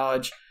Military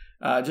College.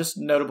 Just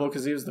notable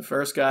because he was the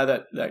first guy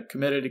that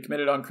committed. He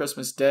committed on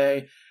Christmas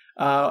Day.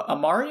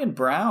 Amarian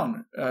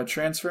Brown,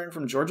 transferring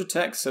from Georgia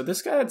Tech. So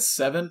this guy had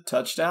 7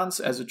 touchdowns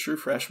as a true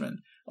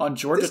freshman on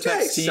Georgia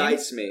Tech's team. This guy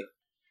excites me.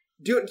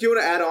 Do you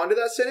want to add on to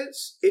that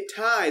sentence? It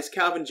ties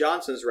Calvin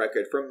Johnson's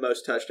record for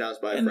most touchdowns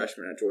by a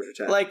freshman at Georgia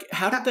Tech.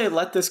 How did they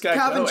let this guy go?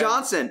 Calvin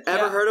Johnson.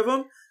 Ever heard of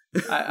him?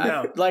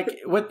 I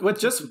with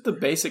just the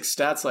basic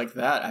stats like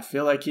that, I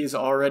feel like he's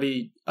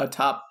already a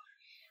top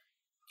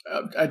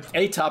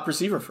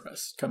receiver for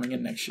us coming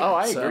in next year. Oh,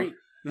 I agree.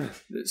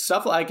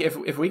 Stuff like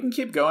if we can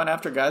keep going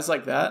after guys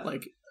like that,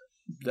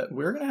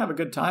 we're gonna have a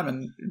good time.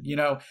 And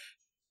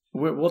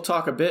we'll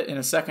talk a bit in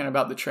a second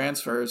about the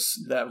transfers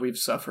that we've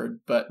suffered,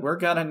 but we're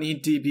gonna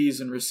need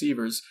DBs and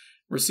receivers.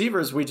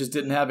 Receivers, we just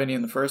didn't have any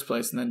in the first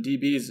place, and then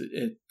DBs,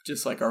 it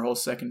just our whole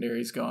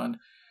secondary's gone.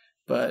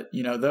 But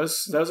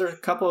those are a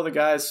couple of the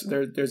guys.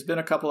 There's been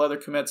a couple other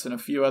commits and a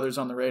few others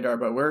on the radar,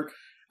 but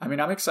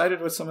I'm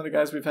excited with some of the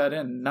guys we've had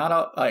in. Not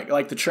all,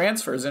 like the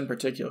transfers in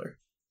particular.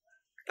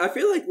 I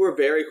feel like we're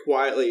very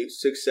quietly,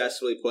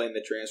 successfully playing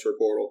the transfer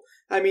portal.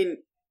 I mean,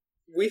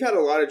 we've had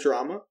a lot of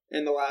drama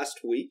in the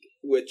last week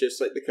with just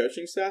the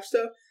coaching staff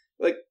stuff.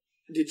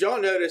 Did y'all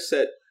notice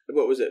that?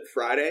 What was it,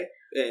 Friday?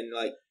 And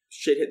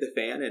shit hit the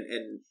fan,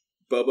 and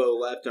Bobo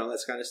left and all that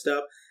kind of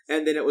stuff.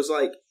 And then it was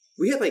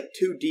we had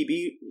 2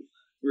 DB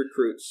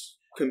recruits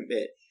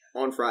commit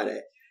on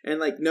Friday,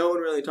 and no one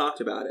really talked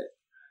about it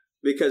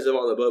because of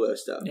all the Bobo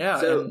stuff. Yeah,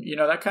 so and,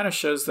 that kind of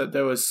shows that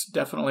there was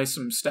definitely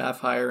some staff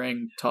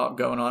hiring talk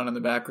going on in the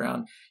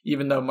background,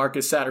 even though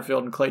Marcus Satterfield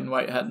and Clayton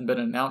White hadn't been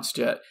announced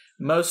yet.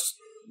 Most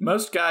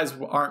guys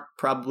aren't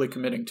probably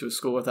committing to a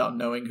school without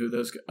knowing who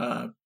those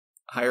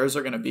hires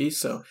are going to be,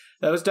 so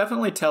that was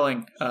definitely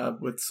telling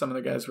with some of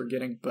the guys we're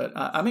getting, but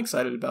I'm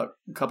excited about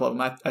a couple of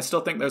them. I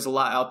still think there's a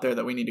lot out there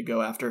that we need to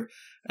go after,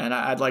 and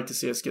I'd like to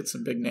see us get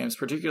some big names,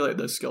 particularly at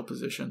those skill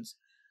positions.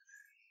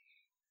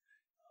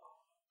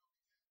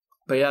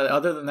 But yeah,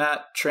 other than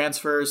that,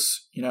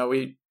 transfers,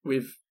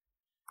 we've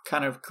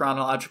kind of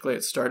chronologically,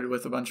 it started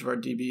with a bunch of our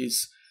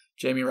DBs,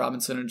 Jamie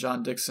Robinson and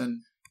John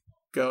Dixon,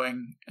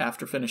 going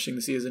after finishing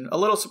the season. A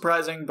little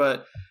surprising,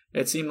 but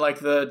it seemed like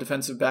the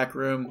defensive back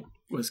room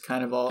was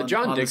kind of all the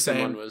John on Dixon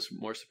the same. one was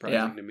more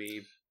surprising to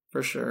me.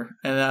 For sure.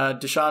 And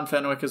Deshaun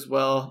Fenwick as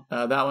well.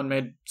 That one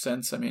made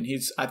sense. I mean,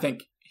 I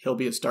think he'll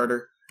be a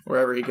starter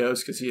wherever he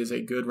goes because he is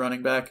a good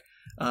running back.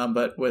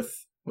 But with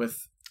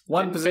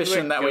one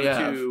position that we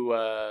have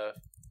to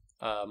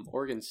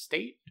Oregon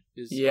State.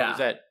 Is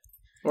that?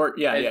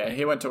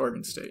 He went to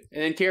Oregon State.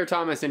 And then Kier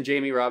Thomas and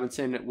Jamie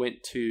Robinson went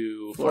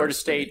to Florida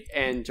State,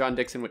 and John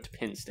Dixon went to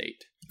Penn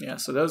State. Yeah,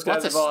 so those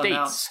guys have all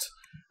announced.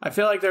 I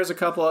feel like there's a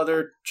couple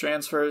other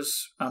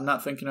transfers I'm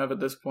not thinking of at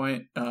this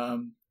point.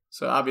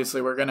 So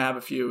obviously we're going to have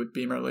a few with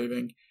Beamer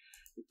leaving.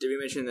 Did we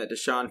mention that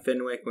Deshaun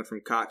Fenwick went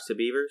from Cox to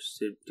Beavers?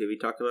 Did we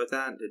talk about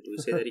that? Did we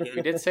say that again?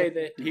 We did say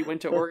that he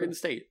went to Oregon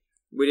State.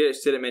 We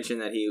didn't mention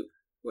that he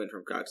went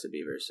from Cox to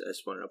Beavers. I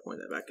just wanted to point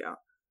that back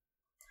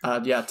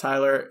out. Yeah,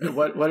 Tyler,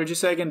 what did you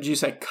say again? Did you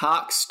say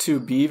Cox to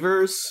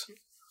Beavers?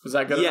 Was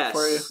that good enough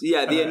for you?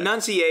 Yeah, the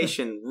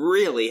enunciation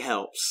really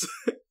helps.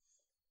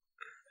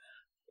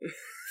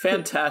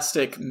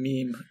 Fantastic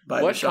meme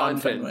by Deshaun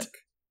Fenwick.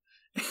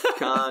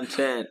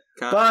 Content.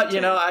 But,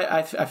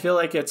 I feel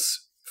like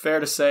it's fair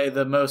to say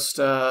the most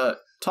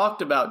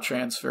talked about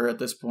transfer at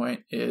this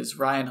point is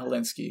Ryan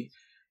Helinski,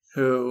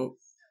 who,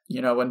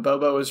 when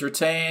Bobo was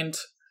retained,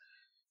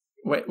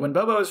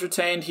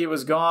 he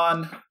was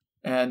gone.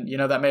 And,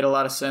 that made a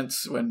lot of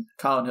sense when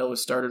Colin Hill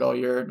was started all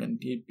year, and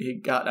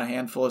he got a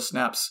handful of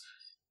snaps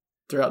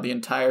throughout the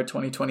entire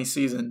 2020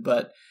 season.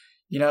 But,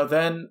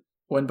 then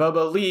when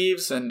Bobo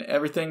leaves and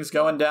everything's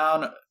going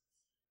down,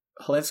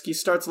 Helinski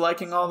starts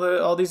liking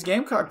all these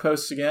Gamecock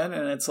posts again.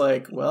 And it's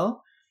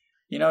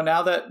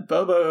now that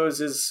Bobo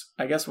is,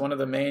 I guess, one of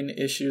the main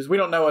issues. We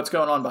don't know what's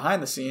going on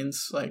behind the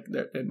scenes.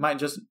 It might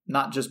just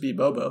not just be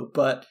Bobo,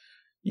 but,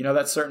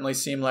 that certainly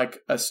seemed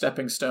like a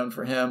stepping stone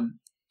for him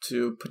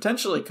to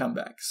potentially come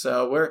back.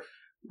 So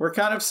we're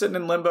kind of sitting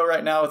in limbo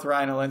right now with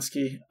Ryan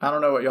Helinski. I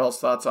don't know what y'all's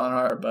thoughts on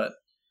are, but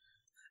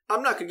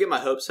I'm not gonna get my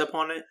hopes up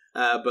on it.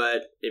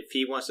 But if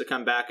he wants to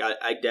come back,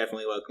 I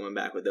definitely welcome him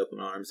back with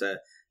open arms.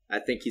 I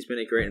think he's been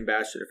a great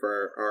ambassador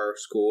for our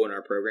school and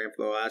our program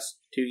for the last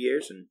 2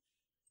 years, and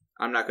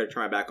I'm not going to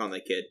try back on the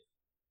kid.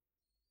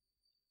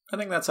 I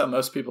think that's how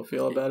most people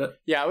feel about it.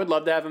 Yeah, I would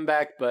love to have him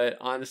back, but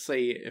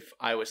honestly, if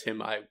I was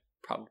him, I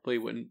probably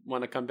wouldn't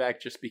want to come back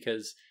just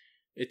because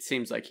it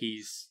seems like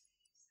he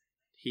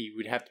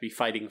would have to be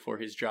fighting for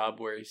his job,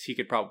 whereas he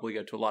could probably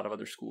go to a lot of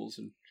other schools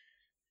and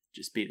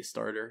just be the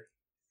starter.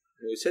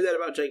 We said that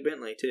about Jake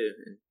Bentley, too.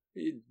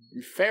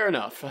 Fair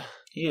enough.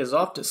 He is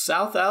off to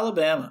South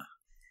Alabama.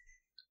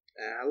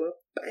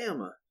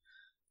 Alabama.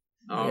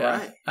 All yeah,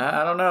 right.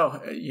 I don't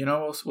know.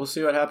 We'll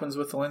see what happens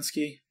with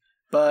Linsky.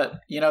 But,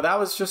 that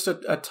was just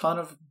a ton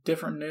of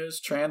different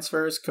news.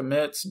 Transfers,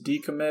 commits,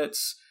 decommits,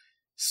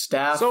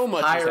 staff so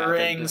much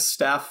hirings,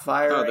 staff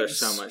firings. Oh, there's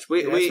so much.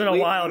 It's been a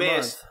wild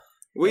month.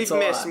 We've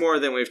missed more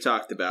than we've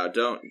talked about.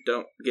 Don't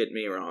get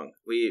me wrong.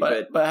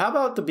 But how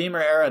about the Beamer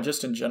era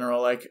just in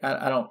general? Like,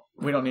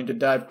 we don't need to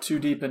dive too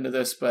deep into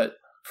this, but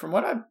from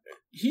what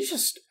he's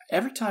just,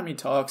 every time he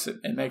talks, it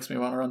makes me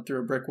want to run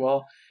through a brick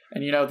wall.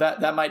 And,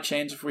 that might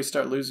change if we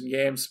start losing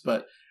games,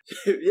 but...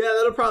 yeah,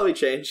 that'll probably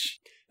change.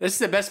 This is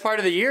the best part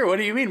of the year. What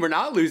do you mean? We're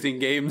not losing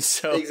games.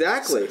 So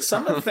Exactly.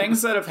 Some of the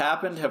things that have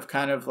happened have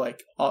kind of,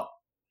 like,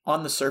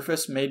 on the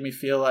surface made me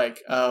feel like,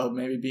 oh,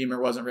 maybe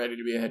Beamer wasn't ready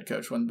to be a head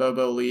coach. When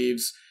Bobo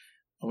leaves,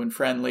 when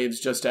Friend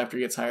leaves just after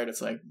he gets hired,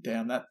 it's like,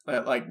 damn, that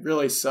like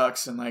really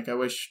sucks. And like, I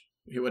wish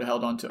he would have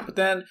held on to it. But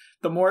then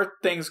the more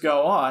things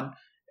go on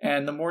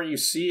and the more you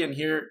see and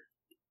hear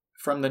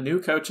from the new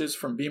coaches,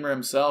 from Beamer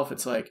himself,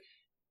 it's like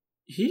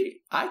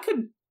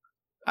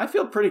I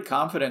feel pretty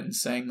confident in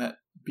saying that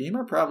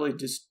Beamer probably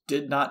just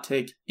did not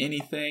take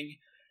anything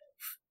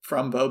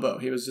from Bobo.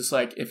 He was just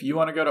like, if you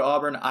want to go to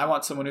Auburn, I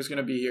want someone who's going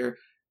to be here.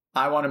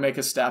 I want to make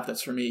a staff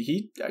that's for me.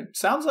 He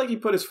sounds like he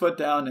put his foot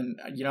down, and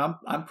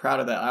I'm proud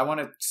of that. I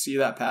want to see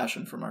that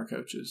passion from our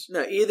coaches.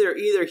 No, either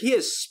he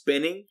is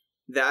spinning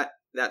that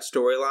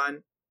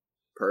storyline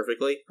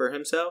perfectly for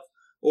himself,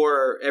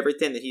 or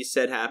everything that he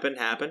said happened,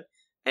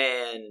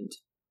 and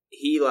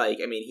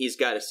he's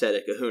got a set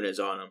of kahunas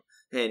on him,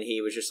 and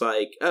he was just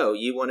like, oh,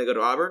 you want to go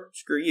to Auburn?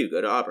 Screw you, go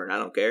to Auburn. I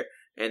don't care.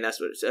 And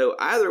that's what. So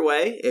either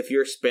way, if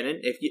you're spinning,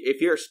 if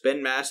you're a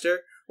spin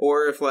master,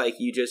 or if like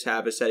you just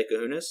have a set of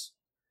kahunas,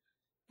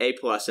 A+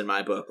 in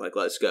my book. Like,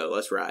 let's go,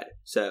 let's ride.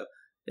 So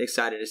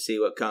excited to see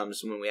what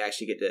comes when we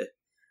actually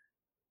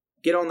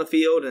get on the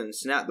field and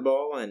snap the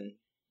ball and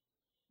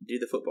do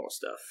the football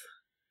stuff.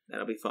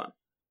 That'll be fun.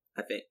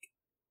 I think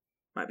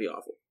might be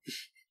awful.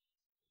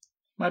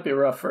 Might be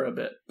rough for a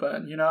bit, but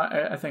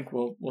I think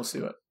we'll see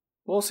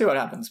what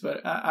happens.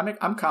 But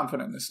I'm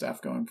confident in the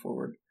staff going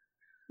forward.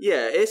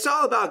 Yeah, it's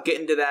all about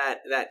getting to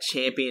that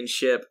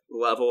championship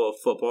level of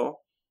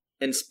football.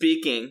 And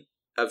speaking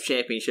of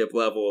championship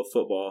level of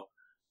football,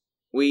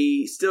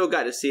 we still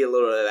got to see a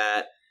little of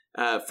that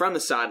from the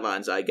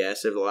sidelines, I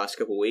guess, over the last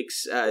couple of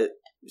weeks.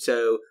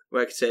 So,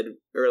 like I said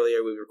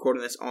earlier, we were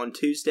recording this on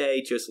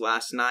Tuesday, just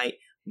last night.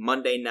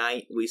 Monday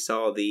night, we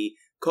saw the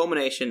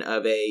culmination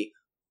of a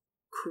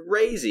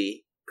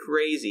crazy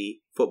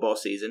football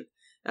season.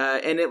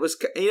 And it was,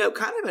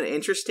 kind of an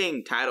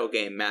interesting title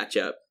game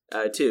matchup,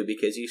 too,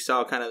 because you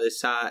saw kind of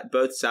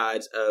both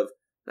sides of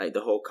like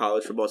the whole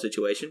college football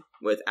situation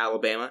with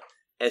Alabama,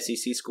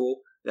 SEC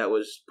school, that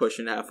was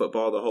pushing out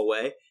football the whole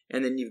way.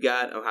 And then you've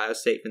got Ohio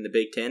State from the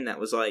Big Ten that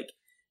was like,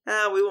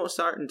 we won't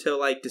start until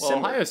like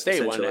December. Well, Ohio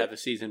State wanted to have the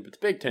season, but the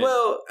Big Ten.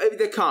 Well,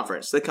 the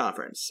conference.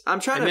 I'm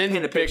trying to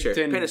paint a picture.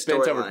 Paint a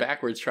storyline. over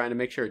backwards trying to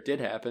make sure it did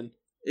happen.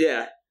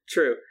 Yeah,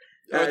 true.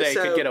 Or they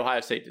could get Ohio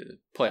State to the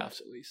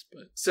playoffs at least.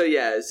 But so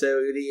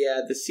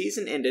the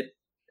season ended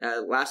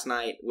last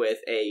night with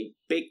a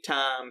big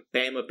time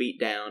Bama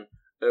beatdown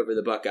over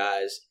the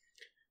Buckeyes.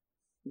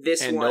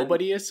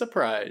 Nobody is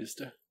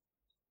surprised.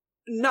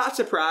 Not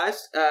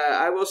surprised.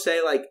 I will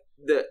say, like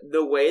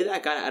the way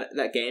that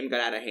game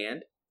got out of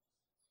hand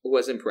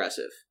was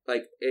impressive.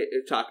 Like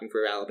talking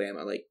for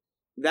Alabama, like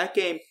that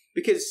game,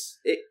 because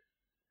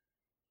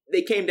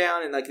they came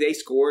down and like they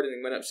scored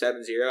and went up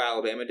 7-0.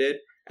 Alabama did.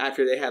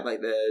 After they had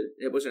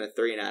it wasn't a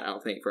 3-0, I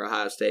don't think, for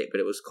Ohio State, but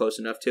it was close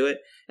enough to it.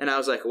 And I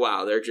was like,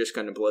 wow, they're just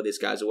going to blow these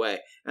guys away.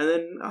 And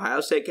then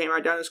Ohio State came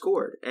right down and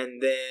scored.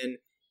 And then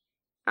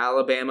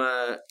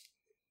Alabama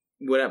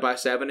went up by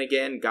 7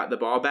 again, got the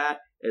ball back.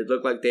 It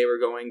looked like they were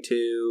going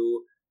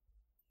to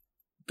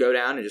go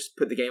down and just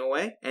put the game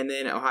away. And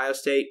then Ohio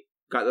State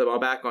got the ball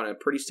back on a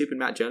pretty stupid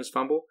Matt Jones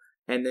fumble,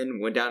 and then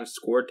went down and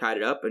scored, tied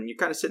it up. And you're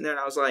kind of sitting there, and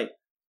I was like,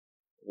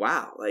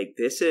 wow, like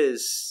this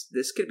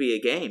could be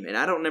a game. And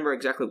I don't remember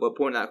exactly what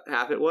point of the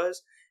half it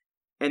was.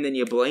 And then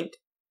you blinked,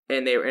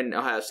 and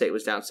Ohio State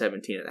was down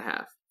 17 at the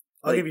half.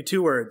 I'll give you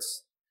 2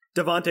 words.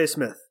 Devontae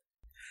Smith.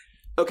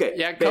 Okay.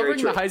 Yeah,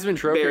 covering the Heisman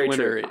Trophy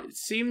winner, it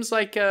seems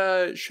like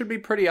should be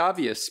pretty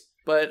obvious,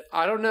 but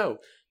I don't know.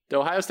 The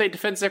Ohio State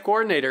defensive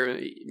coordinator,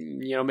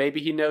 maybe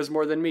he knows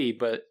more than me,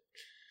 but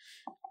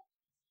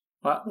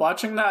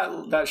Watching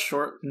that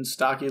short and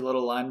stocky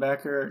little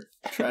linebacker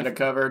try to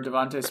cover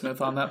Devontae Smith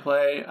on that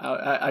play,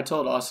 I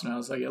told Austyn, I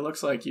was like, it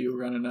looks like you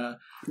running out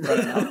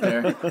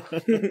there.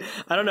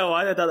 I don't know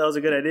why I thought that was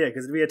a good idea,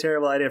 because it'd be a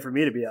terrible idea for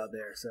me to be out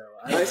there. So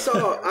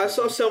I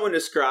saw someone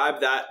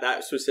describe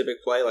that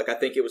specific play. Like, I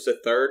think it was the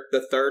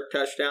third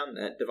touchdown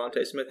that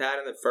Devontae Smith had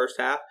in the first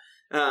half.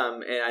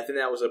 And I think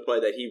that was a play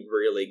that he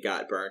really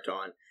got burnt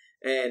on.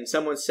 And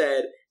someone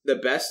said the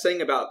best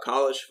thing about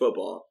college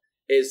football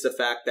is the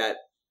fact that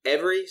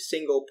every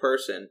single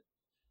person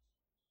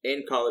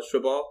in college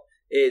football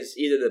is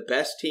either the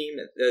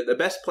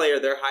best player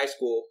their high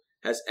school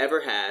has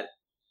ever had,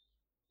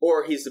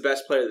 or he's the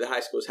best player that the high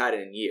school has had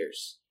in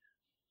years.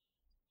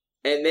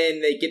 And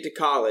then they get to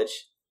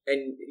college,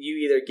 and you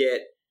either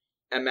get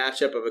a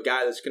matchup of a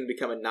guy that's going to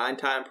become a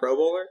 9-time Pro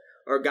Bowler,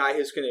 or a guy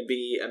who's going to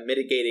be a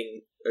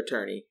mitigation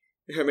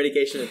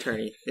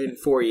attorney in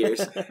 4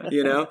 years,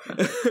 you know?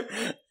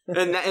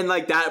 And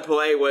like that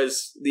play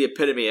was the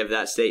epitome of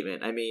that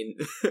statement. I mean,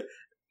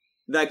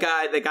 the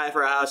guy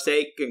for Ohio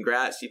State,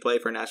 congrats, he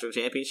played for a national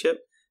championship,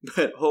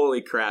 but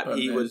holy crap,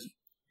 he was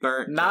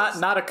burnt.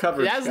 Not a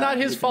coverage. That's not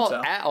his fault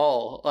at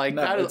all. Like,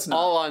 no, that is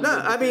all on. No,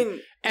 I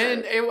mean,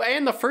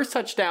 and the first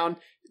touchdown,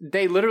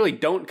 they literally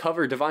don't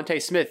cover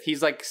Devontae Smith.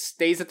 He's like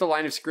stays at the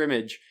line of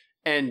scrimmage,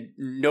 and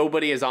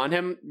nobody is on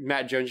him.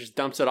 Matt Jones just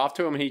dumps it off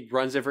to him, and he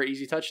runs it for an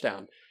easy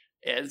touchdown.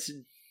 It's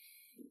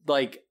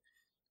like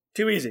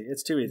too easy.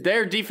 It's too easy.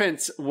 Their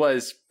defense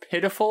was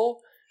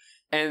pitiful,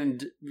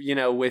 and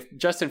with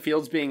Justin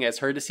Fields being as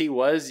hurt as he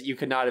was, you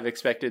could not have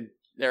expected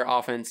their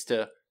offense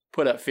to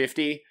put up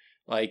 50.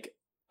 Like,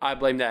 I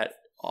blame that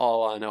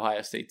all on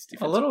Ohio State's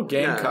defense. A little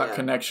Gamecock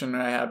connection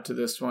I have to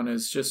this one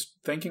is just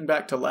thinking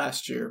back to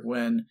last year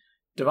when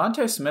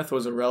Devontae Smith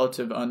was a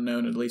relative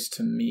unknown, at least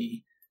to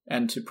me,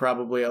 and to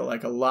probably a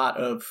lot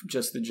of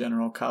just the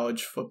general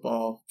college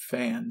football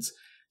fans.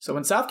 So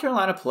when South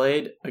Carolina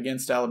played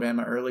against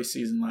Alabama early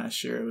season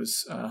last year, it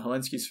was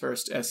Helinski's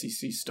first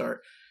SEC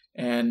start.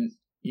 And,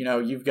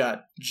 you've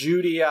got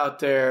Judy out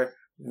there,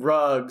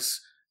 Ruggs,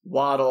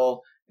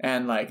 Waddle,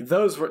 and like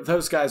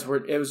those guys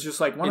were, it was just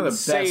like one of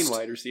the best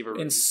wide receiver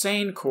rooms.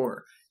 Insane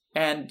core.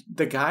 And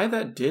the guy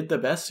that did the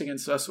best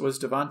against us was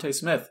Devontae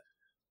Smith.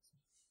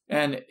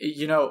 And,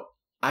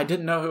 I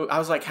didn't know who, I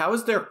was like, how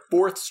is their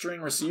fourth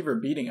string receiver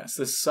beating us?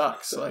 This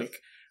sucks. Like,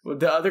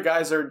 the other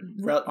guys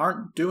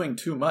aren't doing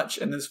too much.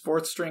 And this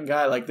fourth string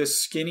guy, like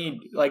this skinny,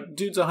 like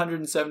dude's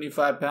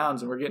 175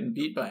 pounds and we're getting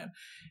beat by him.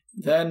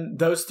 Then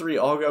those three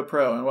all go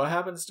pro. And what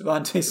happens to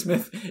Devontae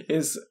Smith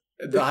is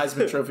the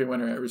Heisman Trophy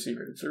winner at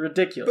receiver. It's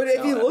ridiculous. But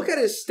if you look at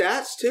his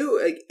stats too,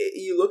 like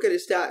you look at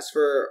his stats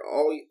for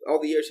all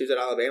the years he was at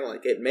Alabama,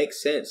 like it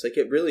makes sense. Like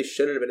it really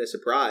shouldn't have been a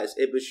surprise.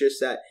 It was just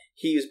that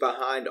he was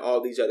behind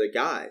all these other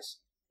guys.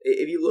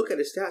 If you look at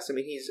his stats, I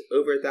mean, he's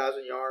over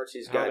 1,000 yards.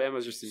 He's got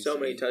so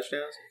many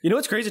touchdowns. You know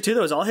what's crazy too,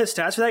 though, is all his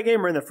stats for that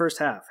game were in the first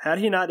half. Had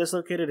he not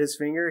dislocated his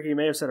finger, he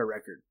may have set a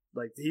record.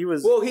 Like he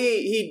was. Well,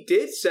 he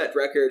did set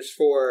records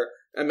for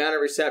amount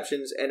of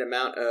receptions and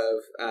amount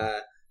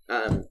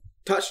of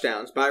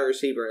touchdowns by a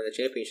receiver in the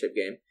championship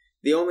game.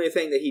 The only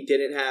thing that he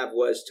didn't have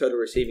was total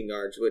receiving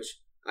yards, which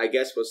I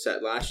guess was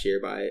set last year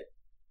by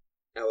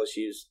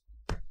LSU's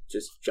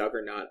just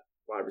juggernaut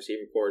wide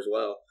receiving core as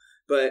well.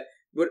 But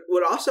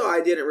what also I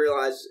didn't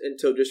realize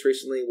until just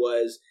recently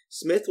was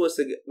Smith was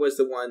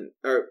the one,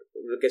 or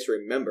I guess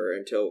remember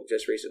until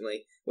just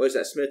recently, was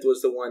that Smith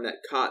was the one that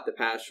caught the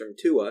pass from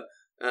Tua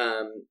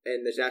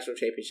in the national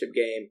championship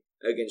game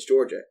against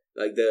Georgia,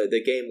 like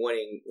the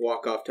game-winning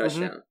walk-off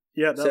touchdown. Mm-hmm.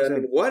 Yeah, that so was I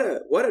mean,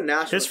 what a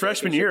national his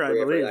freshman year, I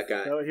believe. That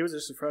guy. No, he was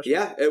just a freshman.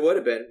 Yeah, it would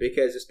have been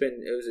because it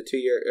was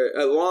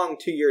a long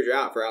 2-year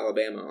drought for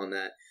Alabama on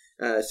that.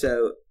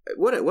 So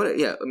what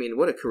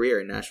a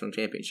career in national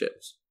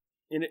championships.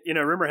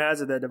 Rumor has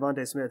it that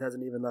Devontae Smith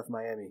hasn't even left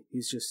Miami.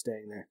 He's just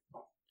staying there.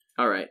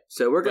 All right,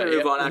 so we're going to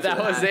move on after that.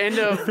 That was the end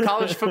of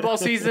college football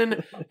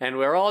season, and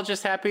we're all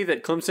just happy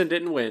that Clemson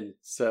didn't win.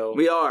 So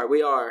we are.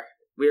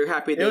 We're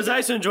happy. It was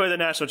nice to enjoy the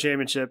national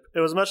championship. It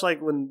was much like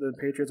when the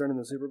Patriots aren't in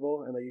the Super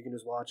Bowl, and you can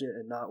just watch it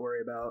and not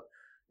worry about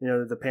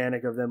the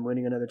panic of them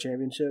winning another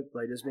championship.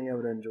 Like just being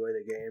able to enjoy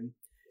the game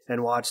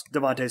and watch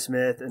Devontae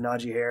Smith and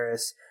Najee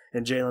Harris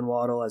and Jalen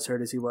Waddle, as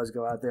hurt as he was,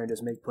 go out there and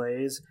just make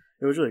plays.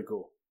 It was really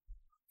cool.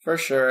 For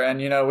sure. And,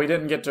 we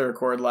didn't get to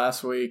record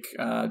last week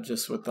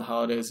just with the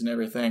holidays and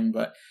everything.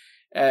 But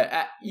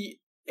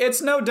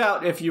it's no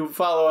doubt, if you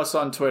follow us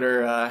on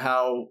Twitter,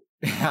 how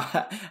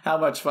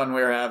much fun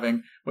we were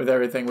having with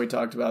everything we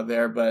talked about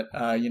there. But,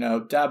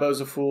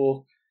 Dabo's a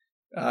fool.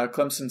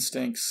 Clemson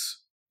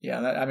stinks.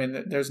 Yeah,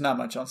 there's not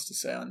much else to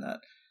say on that.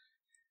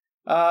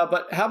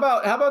 But how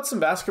about some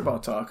basketball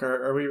talk?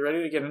 Are we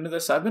ready to get into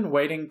this? I've been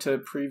waiting to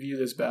preview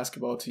this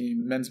basketball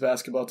team, men's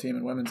basketball team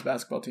and women's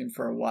basketball team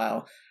for a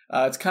while.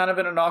 It's kind of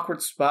in an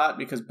awkward spot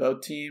because both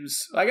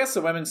teams, I guess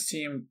the women's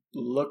team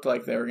looked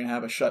like they were going to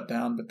have a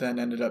shutdown, but then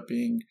ended up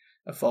being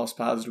a false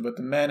positive. But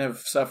the men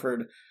have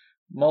suffered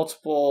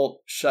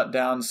multiple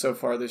shutdowns so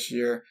far this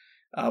year.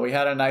 We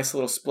had a nice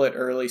little split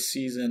early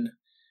season.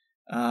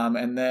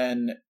 And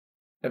then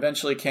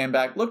eventually came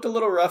back. Looked a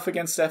little rough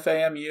against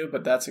FAMU,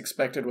 but that's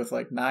expected with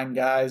like 9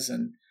 guys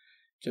and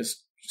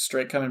just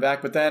straight coming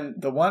back. But then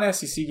the one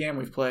SEC game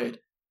we've played,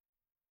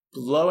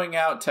 blowing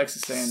out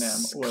Texas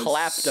A&M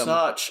was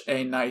such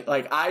a nice.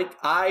 Like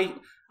I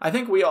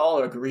think we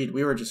all agreed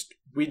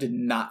we did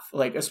not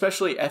like,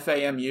 especially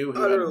FAMU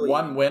who had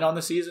 1 win on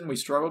the season we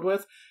struggled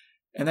with,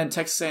 and then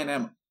Texas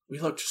A&M, we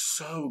looked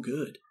so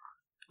good.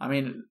 I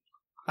mean,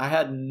 I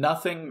had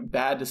nothing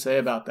bad to say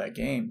about that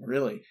game,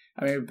 really.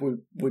 I mean,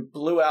 we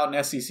blew out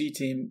an SEC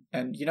team,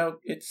 and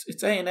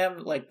it's A&M.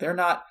 Like, they're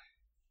not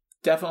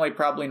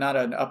probably not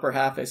an upper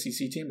half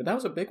SEC team, but that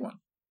was a big one.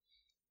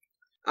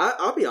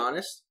 I'll be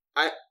honest.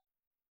 I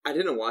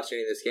didn't watch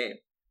any of this game,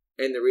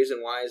 and the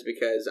reason why is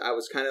because I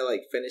was kind of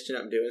like finishing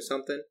up doing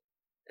something,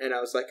 and I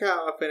was like,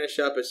 I'll finish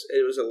up.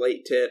 It was a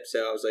late tip,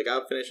 so I was like,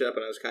 I'll finish up,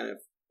 and I was kind of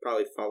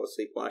probably fall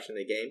asleep watching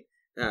the game.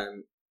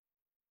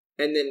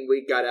 And then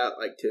we got out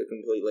like to a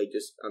completely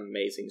just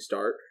amazing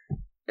start,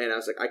 and I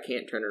was like, I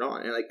can't turn it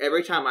on. And like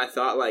every time I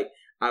thought like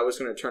I was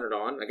going to turn it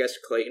on, I guess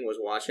Clayton was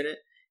watching it,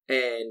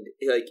 and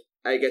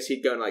I guess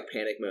he'd go in like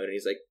panic mode, and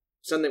he's like,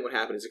 something would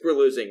happen. He's like, we're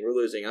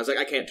losing. I was like,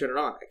 I can't turn it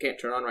on. I can't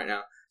turn it on right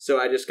now. So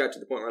I just got to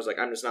the point where I was like,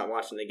 I'm just not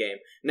watching the game.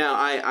 Now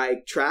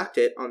I tracked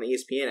it on the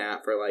ESPN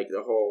app for like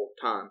the whole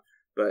time,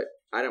 but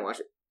I didn't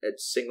watch a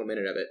single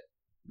minute of it.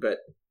 But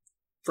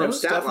from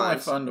stat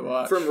lines, fun to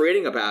watch. From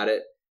reading about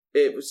it,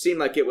 it seemed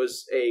like it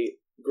was a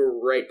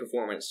great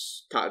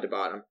performance top to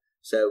bottom.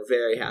 So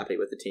very happy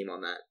with the team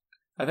on that.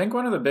 I think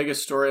one of the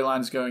biggest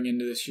storylines going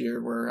into this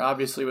year were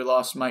obviously we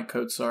lost Mike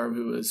Kotsar,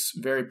 who was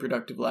very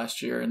productive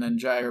last year, and then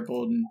Jair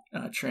Bolden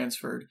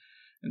transferred.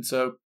 And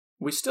so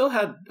we still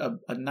had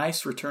a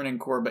nice returning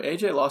core, but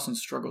AJ Lawson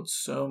struggled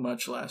so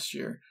much last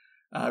year.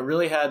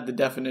 Really had the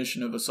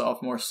definition of a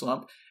sophomore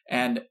slump.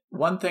 And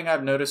one thing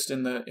I've noticed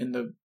in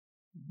the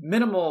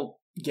minimal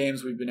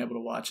games we've been able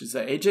to watch is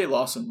that AJ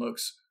Lawson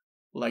looks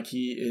like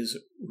he is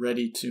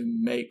ready to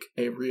make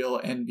a real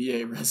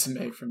NBA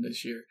resume from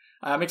this year.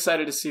 I'm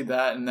excited to see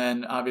that. And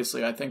then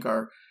obviously I think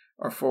our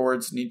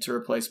forwards need to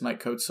replace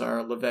Mike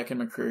Kotsar. Levesque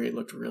and McCreary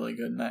looked really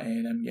good in that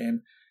A&M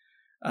game.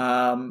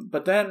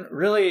 But then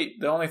really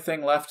the only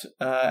thing left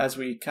as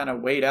we kind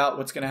of wait out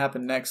what's going to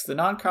happen next, the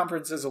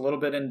non-conference is a little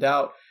bit in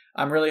doubt.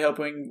 I'm really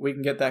hoping we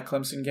can get that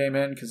Clemson game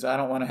in because I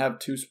don't want to have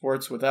 2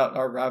 sports without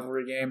our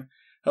rivalry game.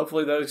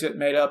 Hopefully those get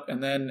made up.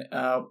 And then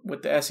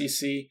with the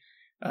SEC,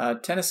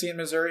 Tennessee and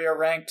Missouri are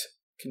ranked.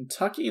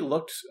 Kentucky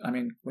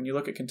when you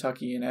look at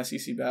Kentucky in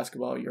SEC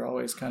basketball, you're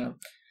always kind of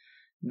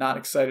not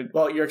excited.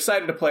 Well, you're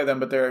excited to play them,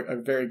 but they're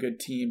a very good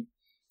team.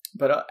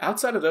 But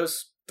outside of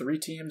those 3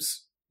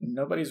 teams,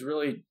 nobody's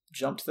really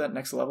jumped to that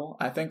next level.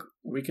 I think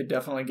we could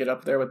definitely get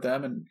up there with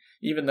them. And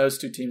even those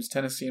 2 teams,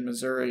 Tennessee and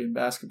Missouri in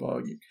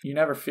basketball, you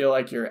never feel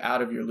like you're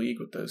out of your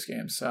league with those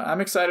games. So I'm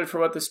excited for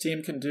what this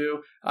team can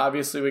do.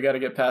 Obviously, we got to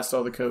get past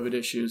all the COVID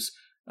issues.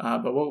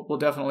 But we'll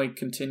definitely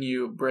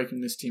continue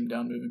breaking this team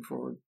down moving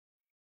forward.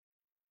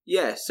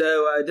 Yeah,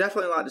 so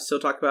definitely a lot to still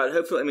talk about.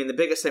 Hopefully, the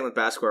biggest thing with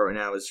basketball right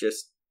now is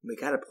just we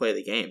got to play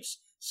the games.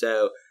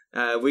 So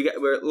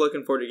we're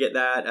looking forward to get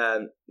that.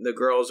 The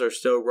girls are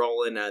still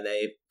rolling.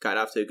 They got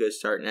off to a good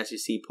start in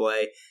SEC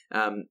play.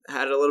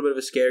 Had a little bit of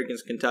a scare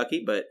against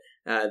Kentucky, but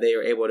they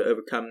were able to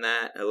overcome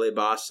that. Lib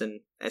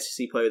Austyn,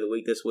 SEC Player of the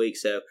Week this week.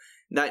 So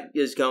that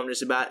is going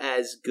just about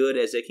as good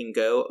as it can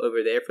go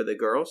over there for the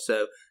girls.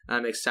 So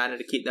I'm excited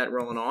to keep that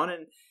rolling on.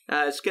 And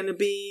it's going to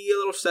be a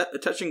little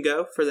touch and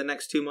go for the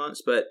next 2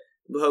 months, but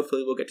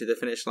hopefully we'll get to the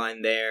finish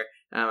line there.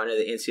 I know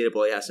the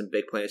NCAA has some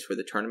big plans for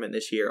the tournament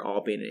this year,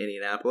 all being in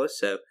Indianapolis.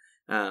 So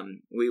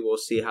we will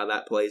see how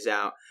that plays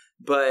out.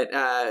 But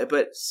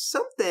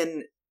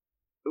something,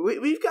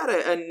 we've got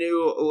a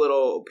new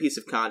little piece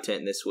of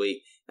content this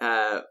week.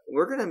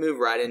 We're going to move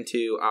right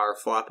into our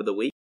flop of the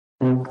week.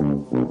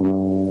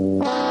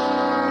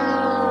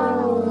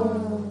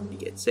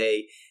 It's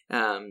a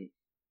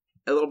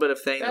little bit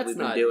of thing that we've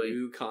been doing. That's not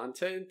new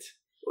content.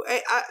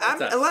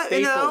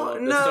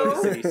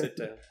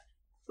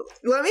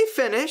 Let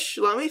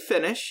me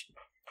finish.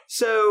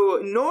 So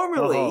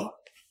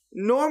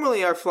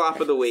normally our flop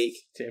of the week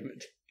Damn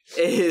it.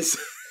 is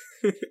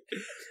well,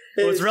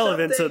 it's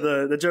relevant, so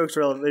the joke's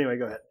relevant. Anyway,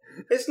 go ahead.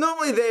 It's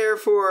normally there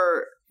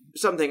for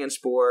something in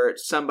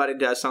sports. Somebody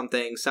does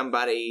something,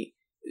 somebody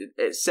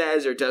it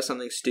says or does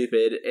something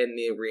stupid in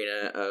the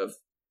arena of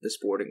the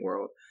sporting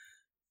world.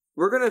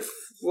 We're going to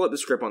flip the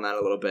script on that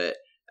a little bit.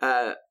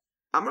 I'm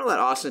going to let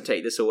Austyn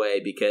take this away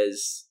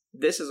because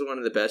this is one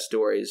of the best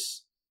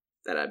stories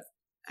that I've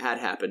had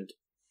happened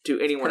to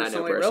anyone I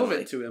know personally.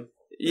 Relevant to him.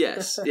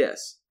 Yes.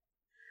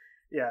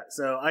 Yeah,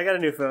 so I got a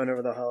new phone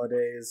over the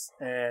holidays,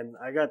 and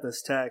I got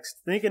this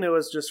text, thinking it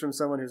was just from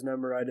someone whose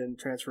number I didn't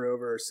transfer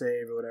over or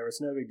save or whatever. It's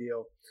no big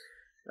deal.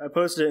 I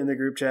posted it in the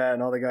group chat,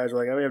 and all the guys were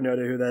like, we have no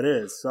idea who that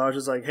is. So I was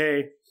just like,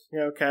 hey,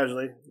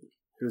 casually,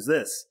 who's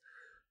this?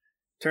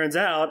 Turns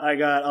out I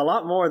got a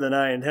lot more than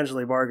I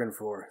intentionally bargained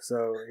for.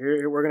 So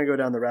here we're going to go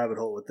down the rabbit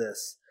hole with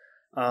this.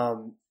 I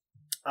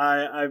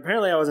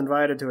was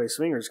invited to a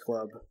swingers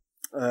club,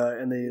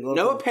 in the local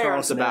No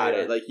appearance Charleston about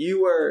area. it. Like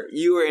you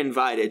were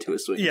invited to a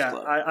swingers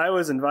club. I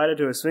was invited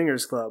to a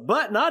swingers club,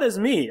 but not as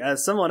me,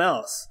 as someone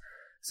else.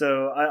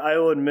 So I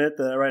will admit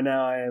that right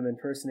now I am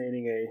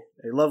impersonating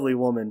a lovely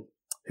woman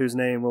whose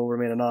name will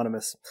remain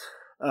anonymous.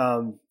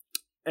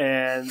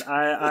 And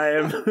I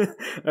am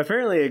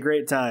apparently a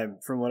great time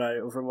from all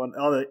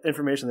the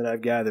information that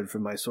I've gathered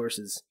from my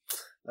sources.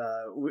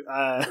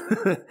 I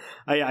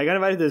got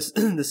invited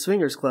to the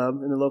swingers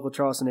club in the local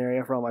Charleston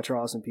area for all my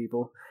Charleston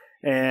people,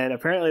 and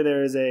apparently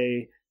there is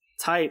a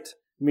tight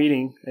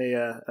meeting,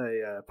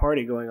 a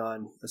party going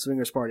on, a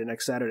swingers party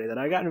next Saturday that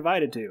I got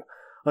invited to.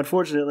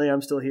 Unfortunately,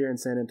 I'm still here in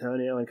San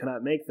Antonio and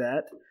cannot make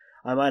that.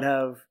 I might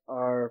have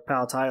our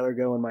pal Tyler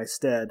go in my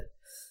stead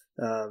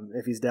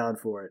if he's down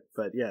for it.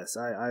 But yes,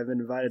 I've been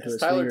invited to a swingers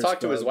club. Tyler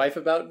talked to his wife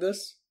about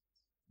this?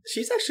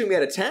 She's actually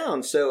going to be out of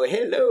town, so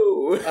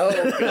hello.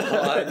 Oh,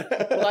 God.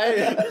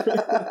 Why?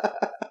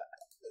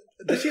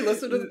 Did she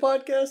listen to the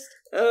podcast?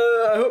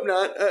 I hope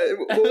not.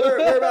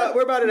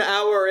 We're about an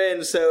hour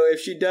in, so if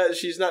she does,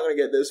 she's not going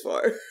to get this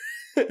far.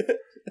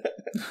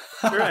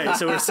 Right,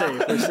 so we're safe.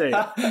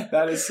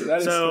 That is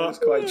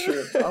quite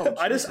true. Oh,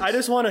 I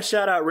just want to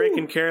shout out Rick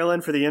and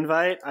Carolyn for the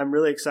invite. I'm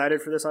really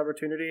excited for this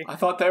opportunity. I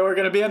thought they were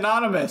going to be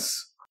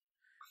anonymous.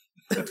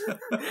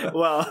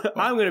 Well,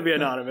 I'm going to be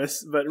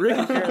anonymous, but Rick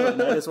and Carolyn,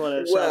 I just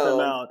want to shout them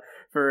out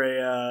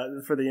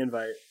for the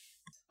invite.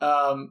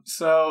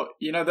 So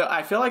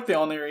I feel like the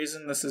only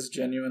reason this is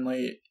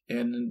genuinely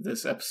in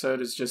this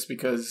episode is just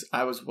because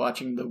I was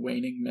watching the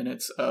waning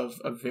minutes of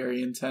a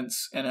very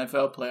intense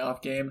NFL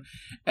playoff game,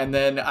 and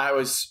then I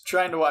was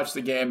trying to watch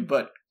the game,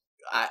 but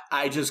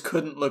I just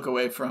couldn't look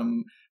away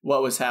from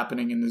what was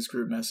happening in this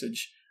group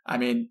message. I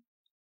mean,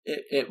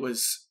 it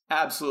was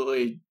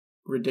absolutely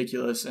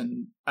ridiculous,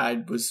 and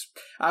I was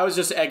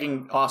just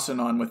egging Austyn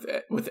on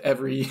with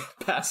every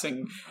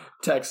passing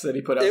text that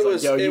he put out.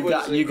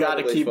 You got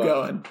to keep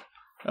going.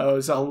 Oh, it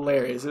was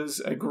hilarious. It was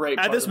a great.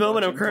 At this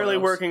moment, I'm currently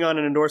working on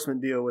an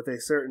endorsement deal with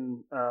a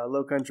certain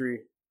Low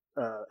Country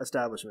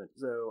establishment.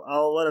 So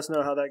I'll let us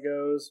know how that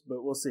goes,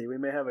 but we'll see. We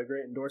may have a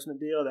great endorsement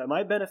deal that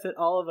might benefit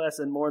all of us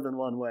in more than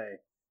one way,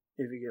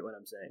 if you get what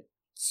I'm saying.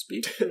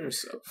 Speak for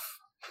yourself.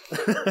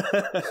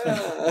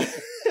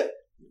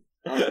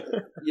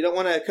 You don't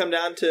want to come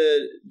down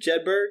to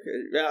Jedburgh,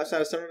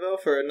 outside of Somerville,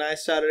 for a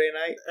nice Saturday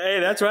night? Hey,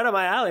 that's right up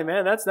my alley,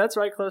 man. That's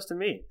right close to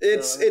me.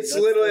 It's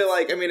literally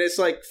it's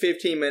like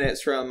 15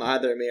 minutes from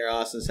either me or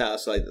Austin's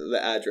house, like the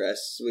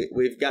address.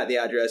 We've got the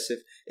address.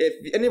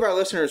 If any of our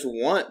listeners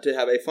want to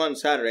have a fun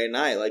Saturday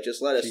night, like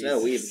just let us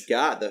know. We've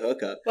got the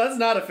hookup. Let's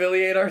not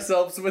affiliate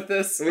ourselves with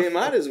this. We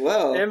might as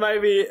well.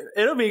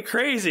 It'll be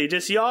crazy.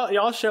 Just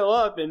y'all show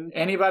up, and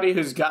anybody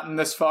who's gotten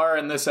this far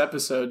in this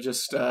episode,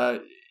 just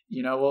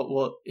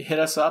we'll hit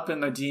us up in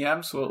the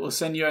DMs. We'll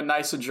send you a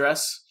nice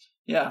address.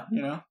 Yeah,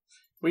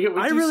 we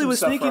I really was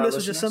thinking this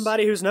was just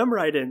somebody whose number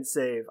I didn't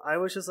save. I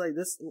was just like,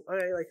 this,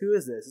 okay, like, who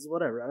is this? It's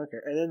whatever, I don't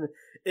care. And then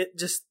it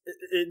just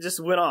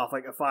went off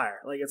like a fire.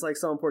 Like, it's like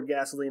someone poured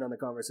gasoline on the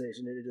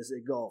conversation and it just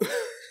engulfed.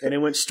 And it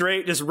went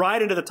straight, just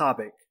right into the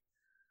topic.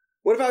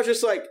 What if I was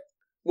just like,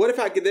 what if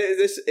I could,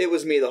 it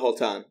was me the whole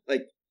time?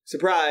 Like,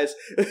 surprise.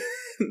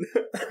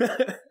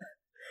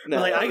 No,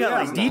 like, I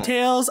got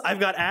details, I've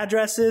got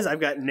addresses,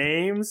 I've got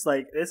names.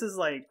 Like, this is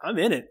like, I'm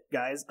in it,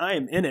 guys. I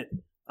am in it.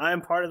 I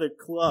am part of the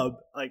club.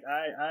 Like,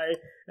 I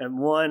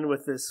am one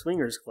with this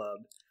swingers club,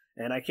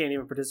 and I can't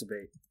even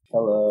participate.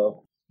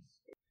 Hello.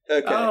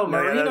 Okay. Oh,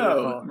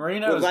 Marino.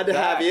 Marino, glad to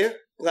have you.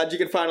 Glad you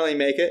could finally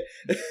make it.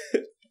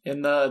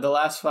 In the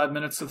last 5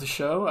 minutes of the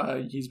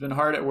show, he's been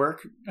hard at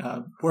work,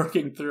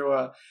 working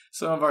through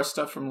some of our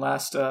stuff from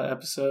last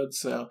episode.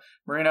 So,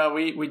 Marino,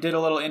 we did a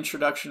little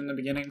introduction in the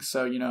beginning.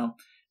 So,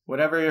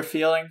 whatever you're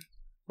feeling,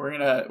 we're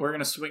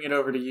gonna swing it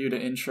over to you to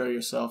intro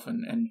yourself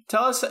and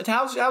tell us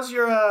how's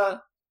your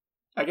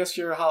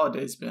your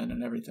holidays been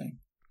and everything.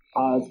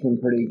 It's been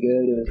pretty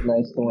good. It was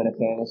nice to win a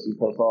fantasy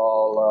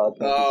football.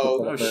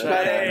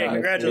 Hey,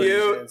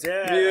 congratulations!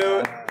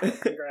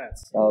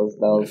 Congrats. That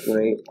was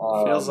great.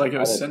 Feels like it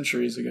was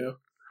centuries ago.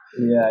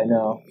 Yeah, I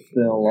know. It's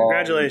been a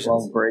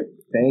long break.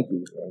 Thank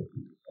you.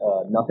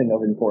 Nothing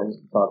of importance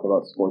to talk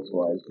about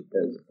sports-wise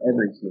because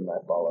every team I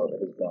follow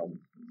has done.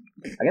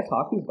 I guess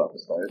hockey's about to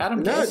start.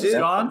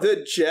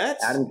 The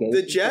Jets.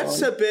 The Jets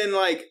have been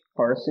like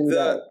Carson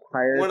got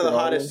hired. One of the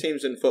hottest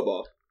teams in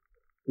football.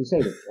 You say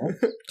the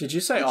Jets? Did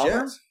you say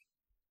Auburn?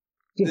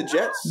 The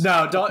Jets?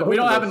 No, don't. We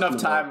don't have enough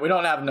time. We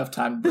don't have enough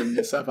time to bring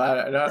this up.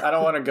 I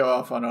don't want to go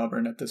off on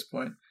Auburn at this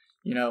point.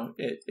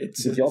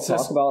 It's. Did y'all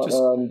talk about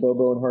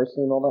Bobo and Harsin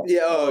and all that?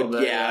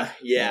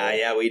 Yeah.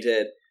 Yeah, we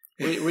did.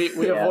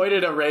 We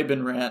avoided a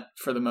Rabin rant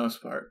for the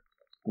most part.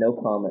 No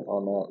comment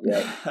on that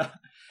yet.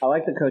 I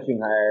like the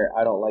coaching hire.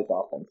 I don't like the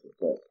offensive,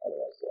 but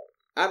otherwise, yeah.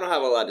 I don't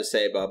have a lot to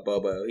say about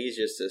Bobo. He's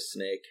just a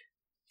snake.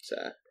 So.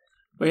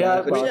 But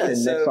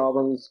next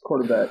Auburn's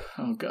quarterback.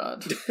 Oh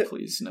God,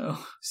 please no.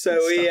 So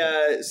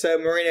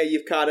Marino,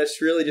 you've caught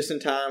us really just in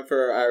time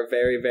for our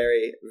very,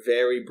 very,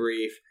 very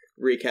brief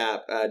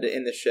recap to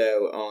end the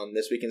show on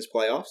this weekend's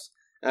playoffs.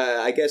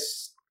 I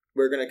guess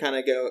we're going to kind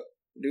of go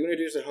do you want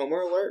to do a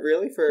homer alert,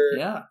 really, for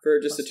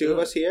just the two of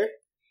us here?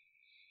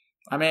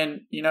 I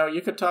mean,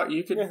 you could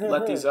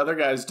let these other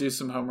guys do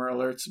some homer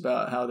alerts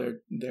about how they're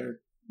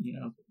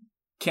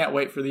can't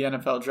wait for the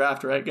NFL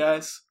draft, right,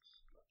 guys?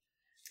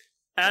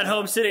 At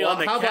home sitting on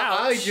the couch. How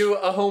about I do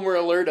a homer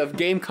alert of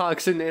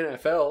Gamecocks in the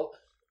NFL?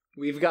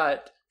 We've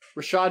got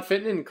Rashad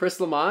Fenton and Chris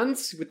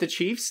Lamons with the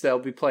Chiefs. They'll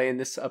be playing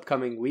this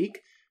upcoming week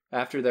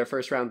after their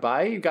first round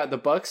bye. You've got the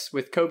Bucks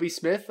with Kobe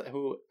Smith,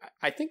 who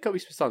I think Kobe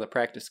Smith's on the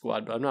practice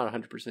squad, but I'm not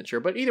 100% sure.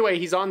 But either way,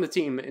 he's on the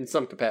team in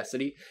some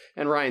capacity,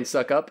 and Ryan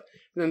Suckup.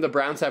 And then the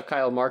Browns have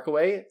Kyle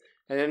Markaway.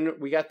 And then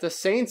we got the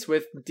Saints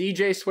with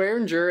DJ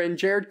Swearinger and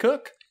Jared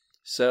Cook.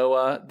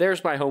 So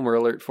there's my homer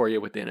alert for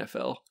you with the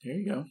NFL. There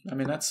you go. I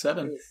mean, that's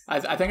 7.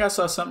 I think I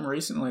saw something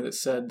recently that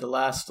said the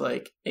last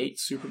 8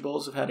 Super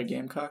Bowls have had a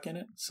Gamecock in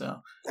it.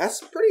 So that's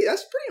pretty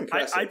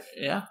impressive.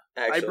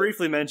 I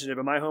briefly mentioned it,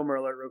 but my homer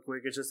alert real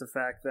quick is just the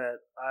fact that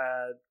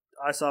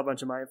I saw a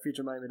bunch of my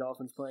future Miami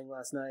Dolphins playing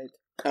last night.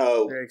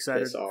 Oh, very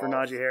excited for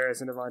Najee Harris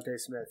and Devontae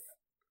Smith.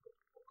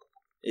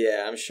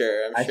 Yeah, I'm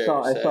sure. I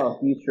saw a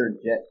future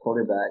Jet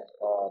quarterback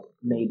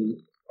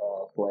maybe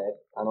play.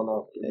 I don't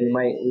know. We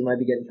might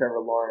be getting Trevor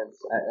Lawrence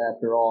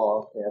after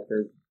all.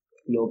 After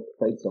Fields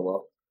played so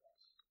well.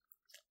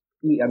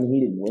 He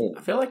didn't win.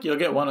 I feel like you'll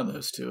get one of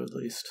those two at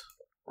least.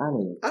 I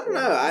don't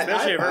know.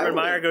 Especially if Urban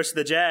Meyer goes to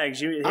the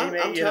Jags, he may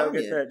get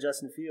that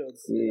Justin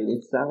Fields. Dude,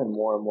 it's sounding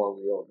more and more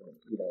real.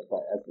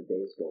 As the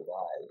days go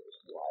by,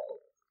 it's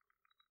wild.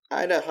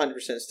 I'd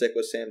 100% stick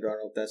with Sam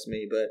Darnold if that's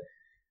me. But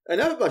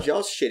enough about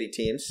y'all's shitty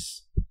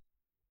teams.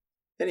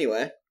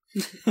 Anyway,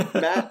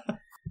 Matt.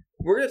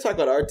 We're going to talk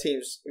about our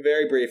teams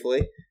very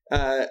briefly.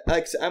 I'm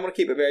going to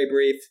keep it very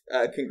brief.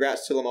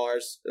 Congrats to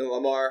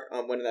Lamar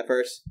on winning that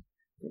first.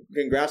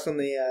 Congrats on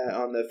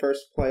the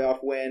first playoff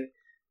win.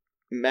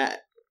 Matt,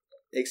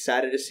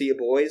 excited to see you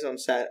boys on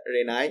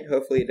Saturday night.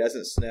 Hopefully it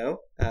doesn't snow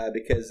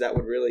because that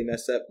would really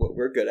mess up what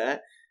we're good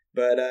at.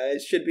 But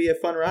it should be a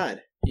fun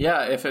ride.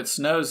 Yeah, if it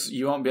snows,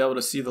 you won't be able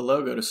to see the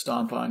logo to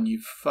stomp on,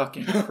 you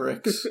fucking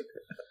pricks.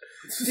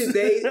 Did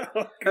they?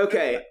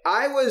 Okay,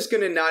 I was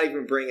going to not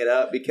even bring it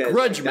up because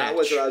that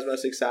was what I was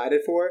most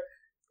excited for.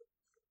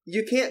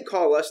 You can't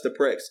call us the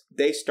pricks.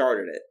 They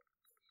started it.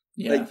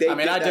 Yeah,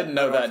 I didn't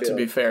know that, to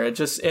be fair. It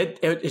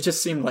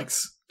just seemed like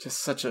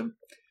just such a...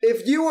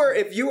 If you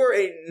were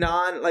a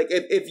non...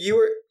 if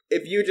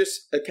you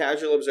just a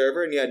casual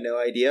observer and you had no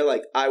idea,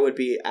 I would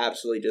be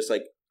absolutely just,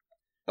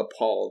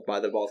 appalled by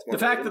the Baltimore The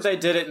fact Ravens. that they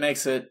did it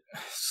makes it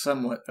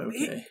somewhat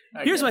okay.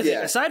 Here's my thing.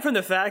 Aside from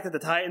the fact that the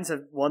Titans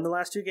have won the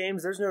last 2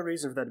 games, there's no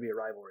reason for that to be a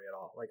rivalry at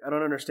all. I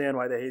don't understand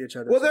why they hate each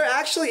other. Well, there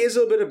actually is a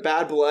little bit of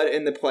bad blood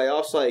in the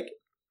playoffs,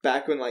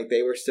 back when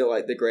they were still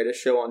the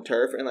greatest show on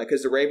turf, and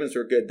because the Ravens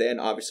were good then,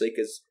 obviously,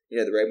 because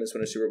the Ravens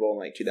won a Super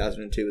Bowl in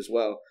 2002 as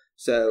well.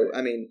 So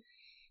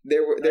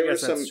there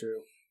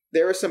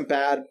was some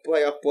bad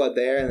playoff blood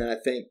there, and then I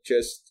think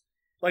just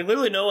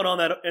literally no one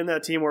in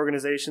that team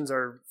organizations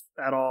are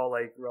at all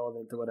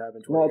relevant to what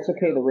happened. No, it's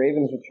okay. The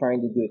Ravens were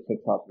trying to do a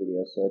TikTok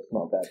video, so it's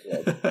not bad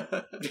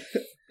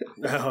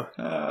blood.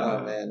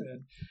 Oh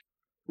man.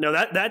 No,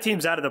 that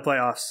team's out of the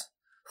playoffs.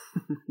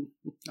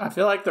 I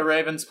feel like the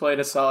Ravens played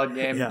a solid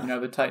game. Yeah.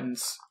 The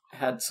Titans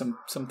had some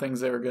things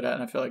they were good at,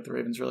 and I feel like the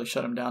Ravens really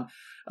shut them down.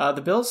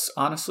 The Bills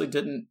honestly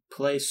didn't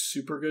play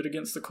super good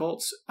against the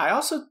Colts.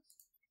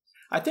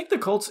 I think the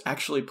Colts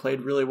actually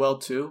played really well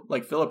too.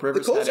 Phillip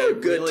Rivers the Colts had a are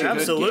good really too. good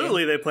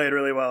Absolutely, game. They played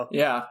really well.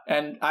 Yeah,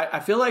 and I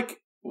feel like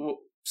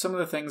some of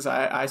the things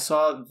I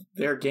saw,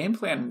 their game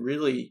plan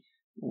really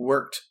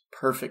worked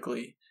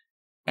perfectly.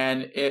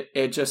 And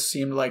it just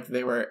seemed like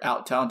they were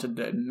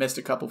out-talented, missed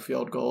a couple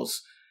field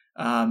goals,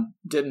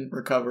 didn't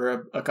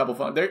recover a couple.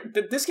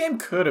 This game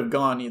could have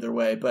gone either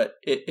way, but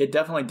it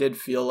definitely did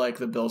feel like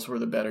the Bills were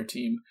the better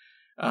team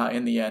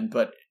in the end.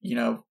 But,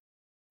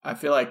 I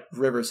feel like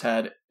Rivers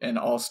had an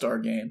all-star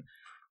game.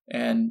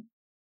 And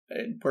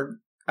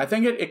I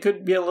think it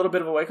could be a little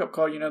bit of a wake-up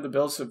call. The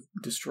Bills have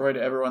destroyed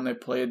everyone they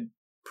played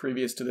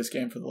previous to this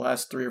game for the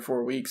last 3 or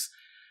 4 weeks.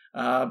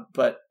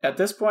 But at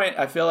this point,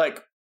 I feel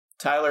like,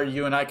 Tyler,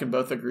 you and I can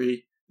both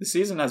agree the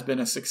season has been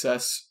a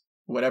success.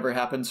 Whatever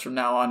happens from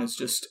now on is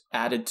just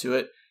added to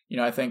it.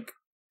 I think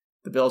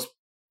the Bills,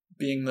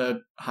 being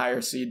the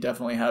higher seed,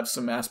 definitely have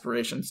some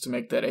aspirations to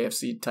make that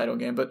AFC title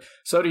game. But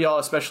so do y'all,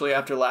 especially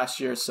after last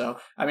year. So,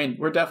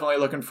 we're definitely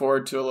looking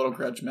forward to a little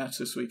grudge match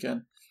this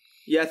weekend.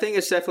 Yeah, I think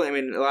it's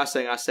definitely, the last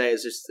thing I say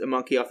is just a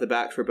monkey off the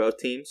back for both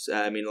teams.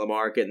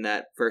 Lamar getting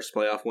that first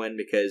playoff win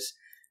because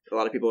a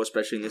lot of people,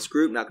 especially in this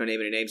group, not going to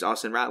name any names,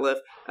 Austyn Ratliff,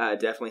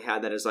 definitely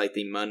had that as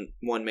the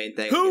one main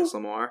thing against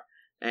Lamar.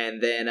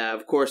 And then,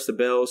 of course, the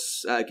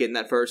Bills getting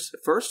that first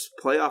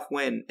playoff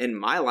win in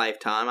my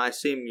lifetime. I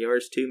assume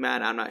yours too,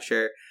 Matt. I'm not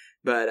sure.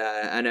 But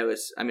I know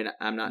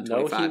I'm not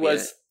 25 No, he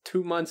was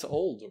 2 months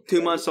old.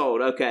 2 months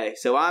old. Okay.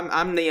 So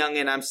I'm the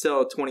youngin'. I'm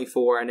still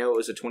 24. I know it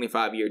was a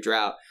 25-year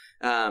drought.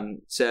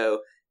 So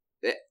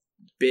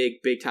big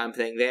time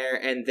thing there.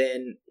 And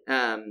then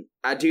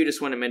I do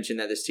just want to mention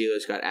that the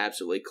Steelers got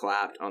absolutely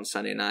clapped on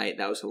Sunday night.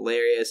 That was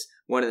hilarious.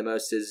 One of the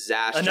most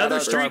disastrous. Another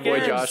streak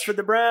ends for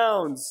the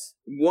Browns.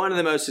 One of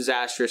the most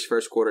disastrous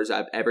first quarters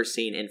I've ever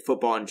seen in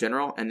football in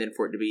general, and then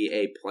for it to be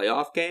a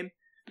playoff game,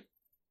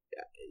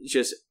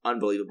 just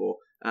unbelievable.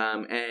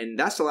 And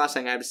that's the last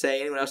thing I have to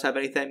say. Anyone else have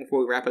anything before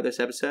we wrap up this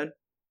episode?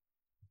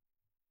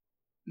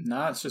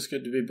 No, it's just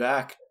good to be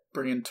back,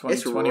 bringing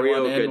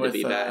 2021 in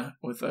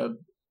with a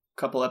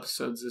couple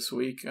episodes this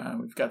week.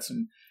 We've got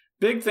some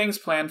big things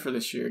planned for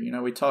this year.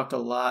 We talked a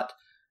lot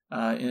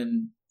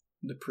in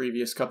the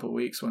previous couple of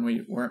weeks when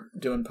we weren't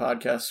doing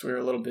podcasts. We were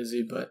a little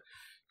busy, but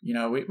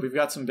we've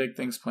got some big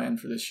things planned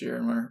for this year,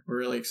 and we're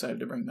really excited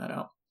to bring that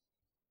out.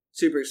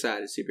 Super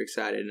excited, and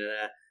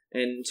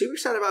super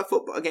excited about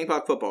football,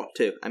 Gamecock football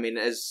too. I mean,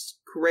 as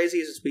crazy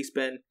as this week's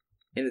been,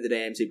 end of the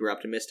day, I'm super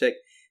optimistic,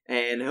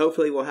 and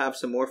hopefully we'll have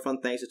some more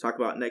fun things to talk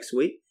about next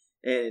week.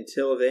 And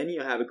until then,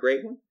 have a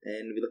great one,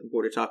 and we'll be looking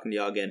forward to talking to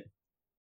y'all again.